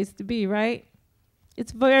lonesome place to be, right?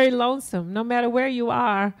 It's very lonesome, no matter where you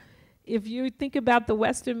are. If you think about the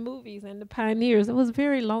Western movies and the pioneers, it was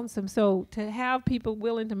very lonesome. So to have people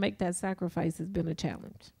willing to make that sacrifice has been a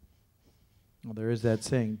challenge. Well, there is that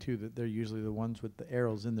saying, too, that they're usually the ones with the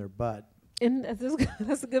arrows in their butt. And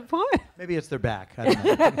that's a good point. Maybe it's their back. I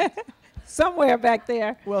don't know. Somewhere back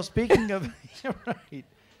there. Well, speaking of right,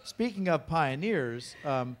 speaking of pioneers,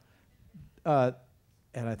 and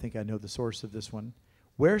I think I know the source of this one,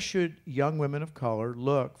 where should young women of color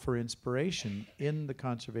look for inspiration in the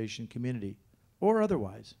conservation community or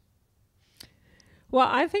otherwise? Well,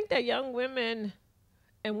 I think that young women,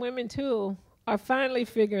 and women too, are finally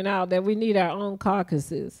figuring out that we need our own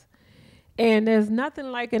caucuses. And there's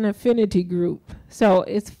nothing like an affinity group. So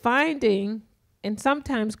it's finding and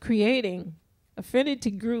sometimes creating affinity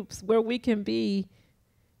groups where we can be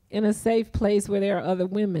in a safe place where there are other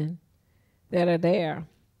women that are there.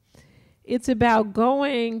 It's about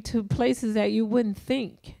going to places that you wouldn't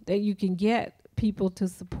think that you can get people to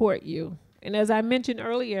support you. And as I mentioned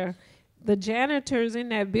earlier, the janitors in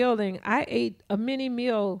that building, I ate a mini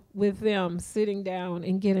meal with them, sitting down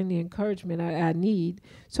and getting the encouragement I need.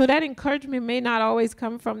 So that encouragement may not always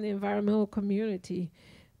come from the environmental community,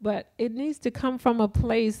 but it needs to come from a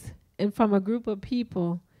place and from a group of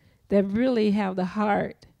people that really have the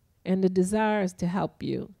heart and the desires to help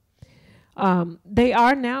you. They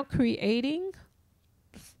are now creating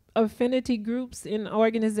affinity groups in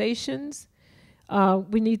organizations.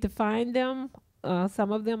 We need to find them.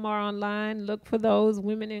 Some of them are online. Look for those,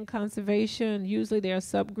 Women in Conservation. Usually there are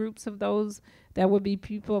subgroups of those that would be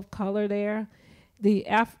people of color there. The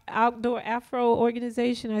Outdoor Afro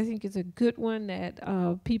organization, I think, is a good one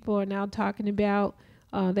that people are now talking about,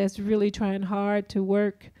 that's really trying hard to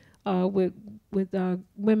work with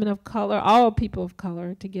women of color, all people of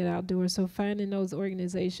color, to get outdoors. So finding those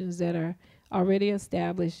organizations that are already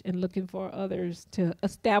established and looking for others to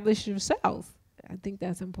establish yourselves. I think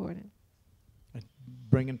that's important.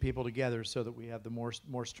 Bringing people together so that we have the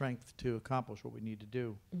more strength to accomplish what we need to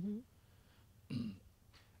do.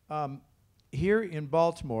 Mm-hmm. Here in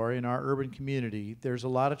Baltimore, in our urban community, there's a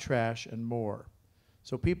lot of trash and more.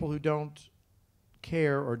 So people who don't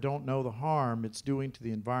care or don't know the harm it's doing to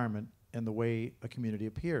the environment and the way a community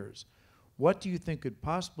appears What do you think could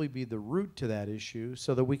possibly be the root to that issue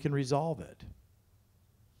so that we can resolve it?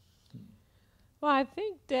 Well, I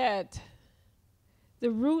think that the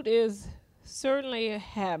root is certainly a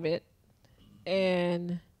habit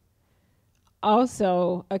and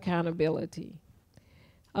also accountability.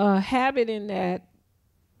 A habit in that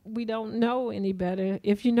we don't know any better.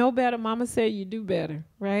 If you know better, mama said you do better,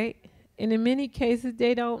 right? And in many cases,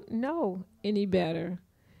 they don't know any better.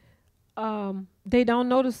 They don't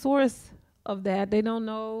know the source of that. They don't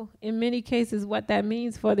know, in many cases, what that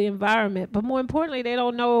means for the environment. But more importantly, they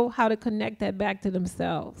don't know how to connect that back to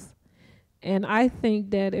themselves. And I think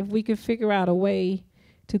that if we could figure out a way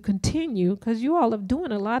to continue, because you all are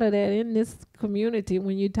doing a lot of that in this community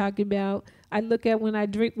when you talk about, I look at when I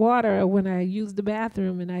drink water or when I use the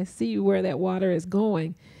bathroom and I see where that water is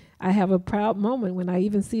going. I have a proud moment when I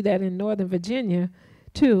even see that in Northern Virginia,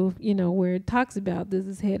 too, you know, where it talks about this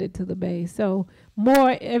is headed to the bay. So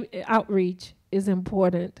more outreach is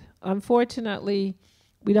important. Unfortunately,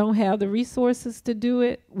 we don't have the resources to do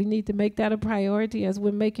it. We need to make that a priority as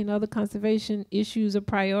we're making other conservation issues a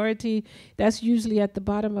priority. That's usually at the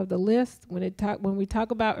bottom of the list when we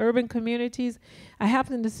talk about urban communities. I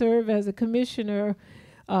happen to serve as a commissioner.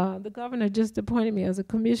 The governor just appointed me as a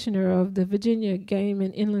commissioner of the Virginia Game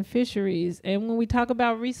and Inland Fisheries. And when we talk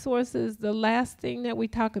about resources, the last thing that we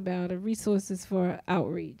talk about are resources for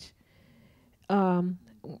outreach. On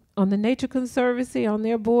the Nature Conservancy, on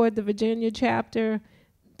their board, the Virginia chapter,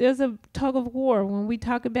 there's a tug of war. When we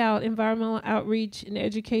talk about environmental outreach and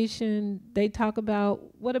education, they talk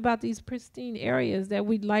about what about these pristine areas that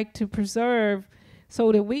we'd like to preserve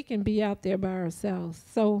so that we can be out there by ourselves.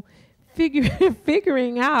 So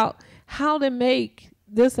figuring out how to make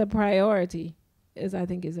this a priority I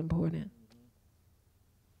think is important.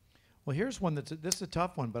 Well, here's one this is a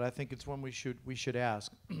tough one, but I think it's one we should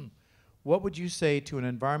ask. What would you say to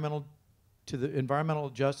the environmental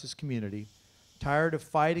justice community, tired of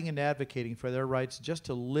fighting and advocating for their rights just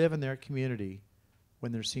to live in their community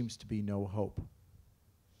when there seems to be no hope?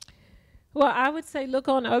 Well, I would say look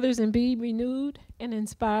on others and be renewed and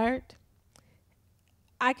inspired.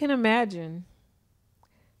 I can imagine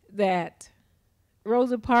that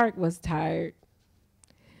Rosa Parks was tired.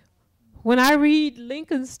 When I read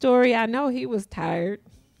Lincoln's story, I know he was tired.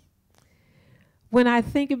 When I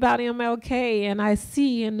think about MLK and I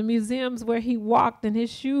see in the museums where he walked and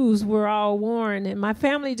his shoes were all worn, and my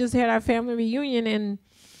family just had our family reunion in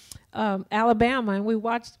Alabama, and we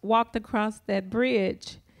walked across that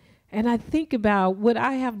bridge, and I think about, would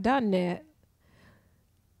I have done that?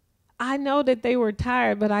 I know that they were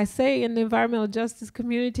tired, but I say in the environmental justice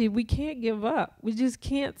community, we can't give up. We just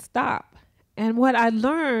can't stop. And what I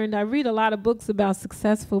learned, I read a lot of books about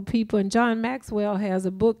successful people, and John Maxwell has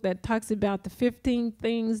a book that talks about the 15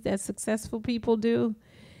 things that successful people do.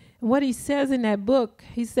 And what he says in that book,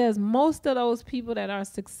 he says most of those people that are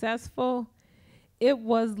successful, it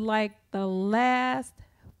was like the last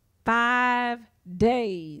 5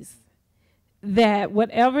 days that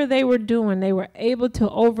whatever they were doing, they were able to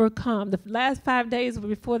overcome. The last 5 days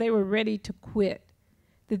before they were ready to quit,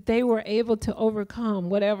 that they were able to overcome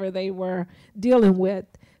whatever they were dealing with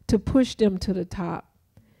to push them to the top.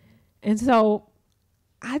 And so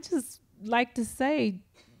I just like to say,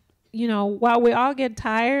 you know, while we all get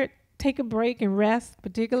tired, take a break and rest,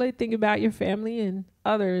 particularly think about your family and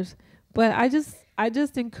others. But I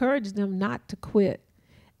just encourage them not to quit.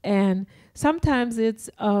 And sometimes it's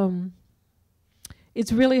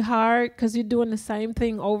really hard because you're doing the same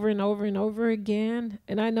thing over and over and over again.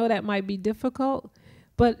 And I know that might be difficult.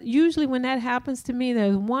 But usually when that happens to me,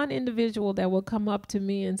 there's one individual that will come up to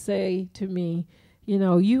me and say to me, you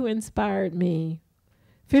know, you inspired me.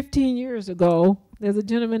 15 years ago, there's a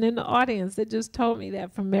gentleman in the audience that just told me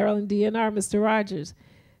that from Maryland DNR, Mr. Rogers.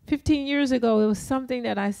 15 years ago, it was something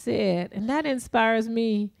that I said, and that inspires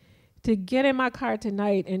me to get in my car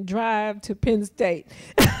tonight and drive to Penn State.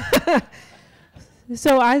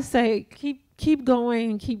 So I say, keep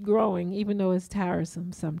going and keep growing, even though it's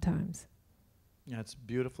tiresome sometimes. That's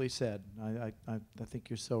beautifully said. I think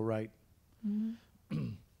you're so right. Mm-hmm.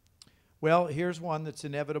 Well, here's one that's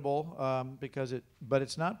inevitable but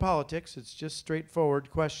it's not politics. It's just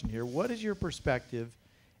straightforward question here. What is your perspective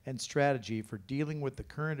and strategy for dealing with the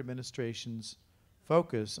current administration's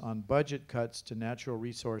focus on budget cuts to natural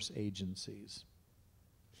resource agencies?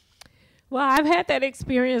 Well, I've had that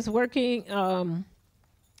experience working.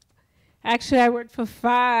 Actually, I worked for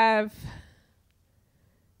five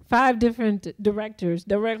different directors,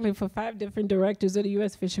 directly for 5 different directors of the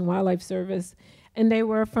U.S. Fish and Wildlife Service, and they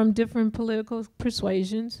were from different political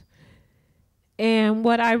persuasions. And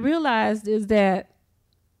what I realized is that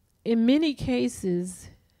in many cases,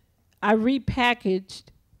 I repackaged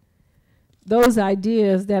those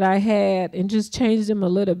ideas that I had and just changed them a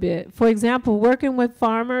little bit. For example, working with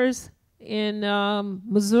farmers in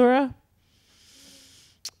Missouri,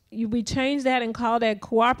 we changed that and called that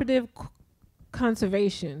cooperative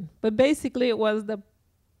conservation. But basically it was the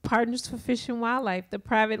Partners for Fish and Wildlife, the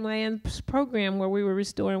private lands program where we were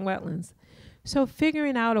restoring wetlands. So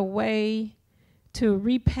figuring out a way to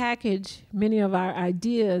repackage many of our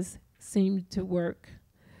ideas seemed to work.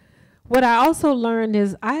 What I also learned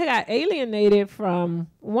is I got alienated from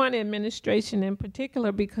one administration in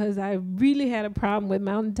particular because I really had a problem with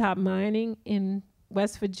mountaintop mining in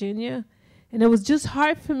West Virginia. And it was just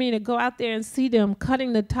hard for me to go out there and see them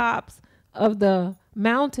cutting the tops of the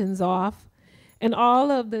mountains off and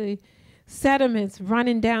all of the sediments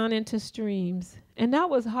running down into streams. And that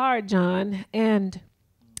was hard, John. And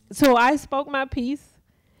so I spoke my piece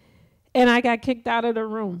and I got kicked out of the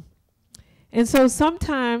room. And so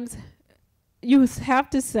sometimes you have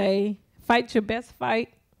to say, fight your best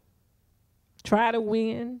fight, try to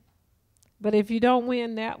win. But if you don't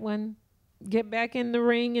win that one, get back in the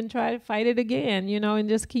ring and try to fight it again, you know, and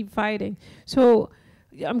just keep fighting. So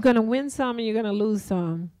I'm going to win some and you're going to lose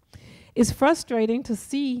some. It's frustrating to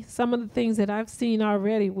see some of the things that I've seen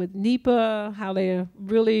already with NEPA, how they're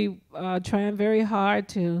really trying very hard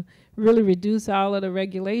to really reduce all of the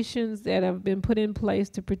regulations that have been put in place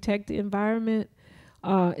to protect the environment.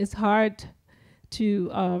 It's hard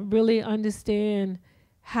to really understand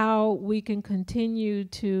how we can continue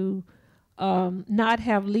to not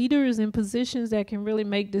have leaders in positions that can really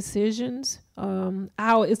make decisions.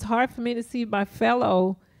 How it's hard for me to see my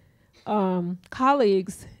fellow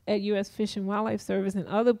colleagues at U.S. Fish and Wildlife Service and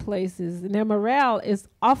other places, and their morale is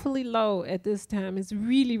awfully low at this time. It's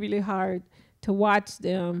really, really hard to watch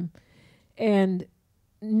them and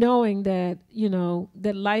knowing that, you know,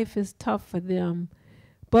 that life is tough for them.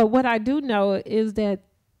 But what I do know is that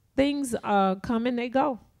things come and they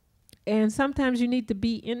go. And sometimes you need to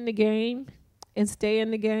be in the game and stay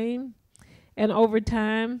in the game. And over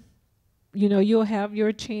time, you know, you'll have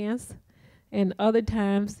your chance. And other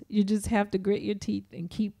times, you just have to grit your teeth and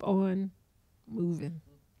keep on moving.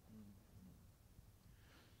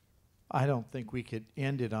 I don't think we could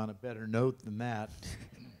end it on a better note than that.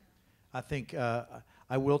 I think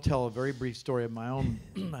I will tell a very brief story of my own.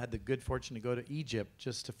 I had the good fortune to go to Egypt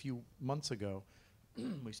just a few months ago.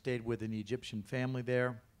 We stayed with an Egyptian family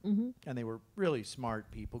there, and they were really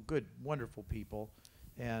smart people, good, wonderful people.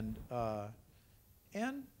 And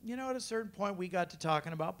you know, at a certain point, we got to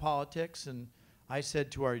talking about politics, and I said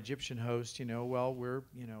to our Egyptian host, you know, well,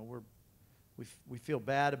 we feel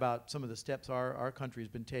bad about some of the steps our country's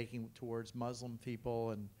been taking towards Muslim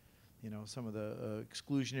people, and you know, some of the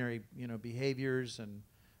exclusionary, you know, behaviors and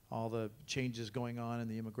all the changes going on in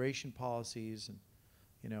the immigration policies, and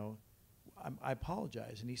you know, I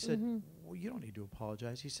apologize. And he said, well, you don't need to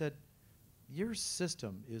apologize. He said, your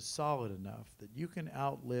system is solid enough that you can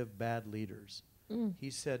outlive bad leaders. He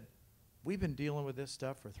said, we've been dealing with this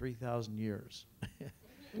stuff for 3,000 years.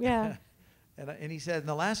 Yeah. And he said, and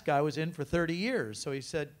the last guy was in for 30 years. So he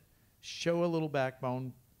said, show a little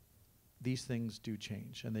backbone. These things do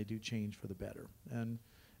change, and they do change for the better. And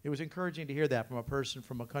it was encouraging to hear that from a person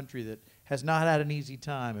from a country that has not had an easy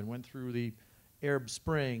time and went through the Arab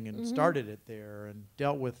Spring and started it there and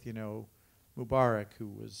dealt with, you know, Mubarak, who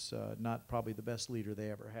was not probably the best leader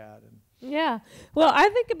they ever had. And yeah. Well, I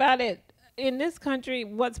think about it. In this country,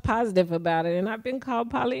 what's positive about it? And I've been called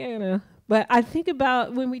Pollyanna. But I think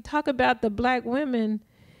about when we talk about the black women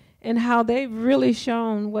and how they've really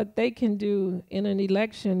shown what they can do in an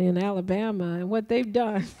election in Alabama and what they've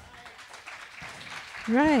done.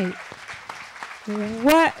 Right.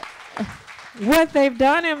 What they've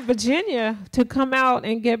done in Virginia to come out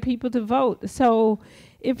and get people to vote. So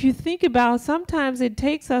if you think about, sometimes it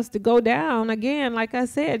takes us to go down again. Like I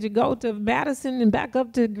said, you go to Madison and back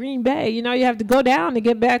up to Green Bay. You know, you have to go down to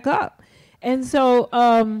get back up. And so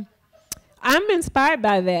I'm inspired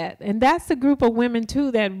by that. And that's a group of women,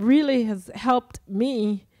 too, that really has helped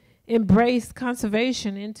me embrace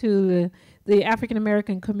conservation into the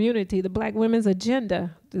African-American community, the Black Women's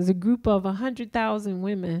Agenda. There's a group of 100,000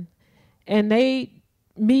 women, and they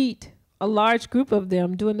meet, a large group of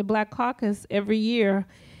them, doing the Black Caucus every year.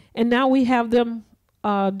 And now we have them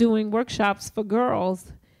doing workshops for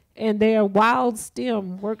girls, and they are wild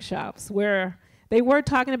STEM workshops where they were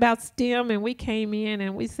talking about STEM, and we came in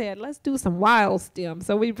and we said, let's do some wild STEM.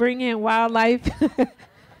 So we bring in wildlife.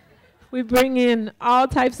 We bring in all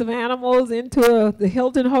types of animals into the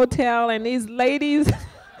Hilton Hotel, and these ladies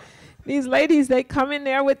These ladies, they come in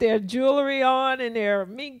there with their jewelry on and their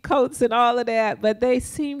mink coats and all of that, but they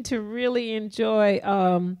seem to really enjoy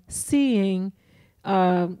seeing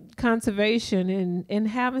conservation and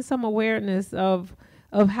having some awareness of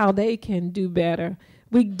how they can do better.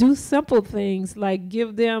 We do simple things like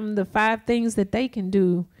give them the 5 things that they can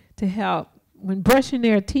do to help. When brushing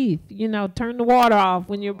their teeth, turn the water off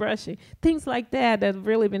when you're brushing. Things like that have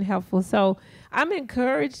really been helpful. So I'm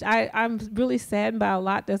encouraged. I'm really saddened by a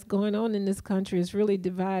lot that's going on in this country. It's really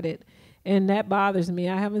divided, and that bothers me.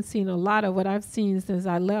 I haven't seen a lot of what I've seen since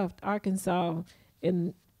I left Arkansas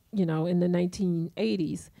in the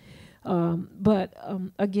 1980s. But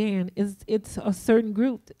again, it's a certain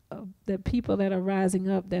group of the people that are rising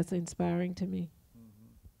up that's inspiring to me.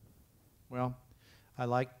 Mm-hmm. Well, I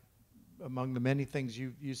like, among the many things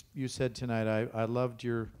you said tonight, I loved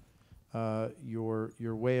your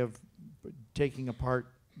way of taking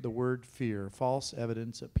apart the word fear, false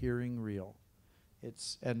evidence appearing real.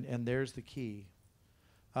 And there's the key.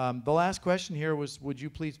 The last question here was, would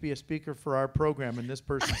you please be a speaker for our program? And this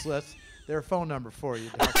person's left their phone number for you,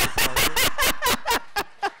 Dr. Parker.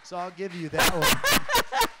 So I'll give you that one.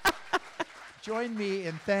 Join me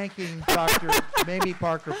in thanking Dr. Mamie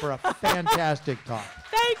Parker for a fantastic talk.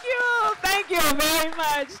 Thank you very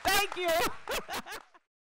much. Thank you.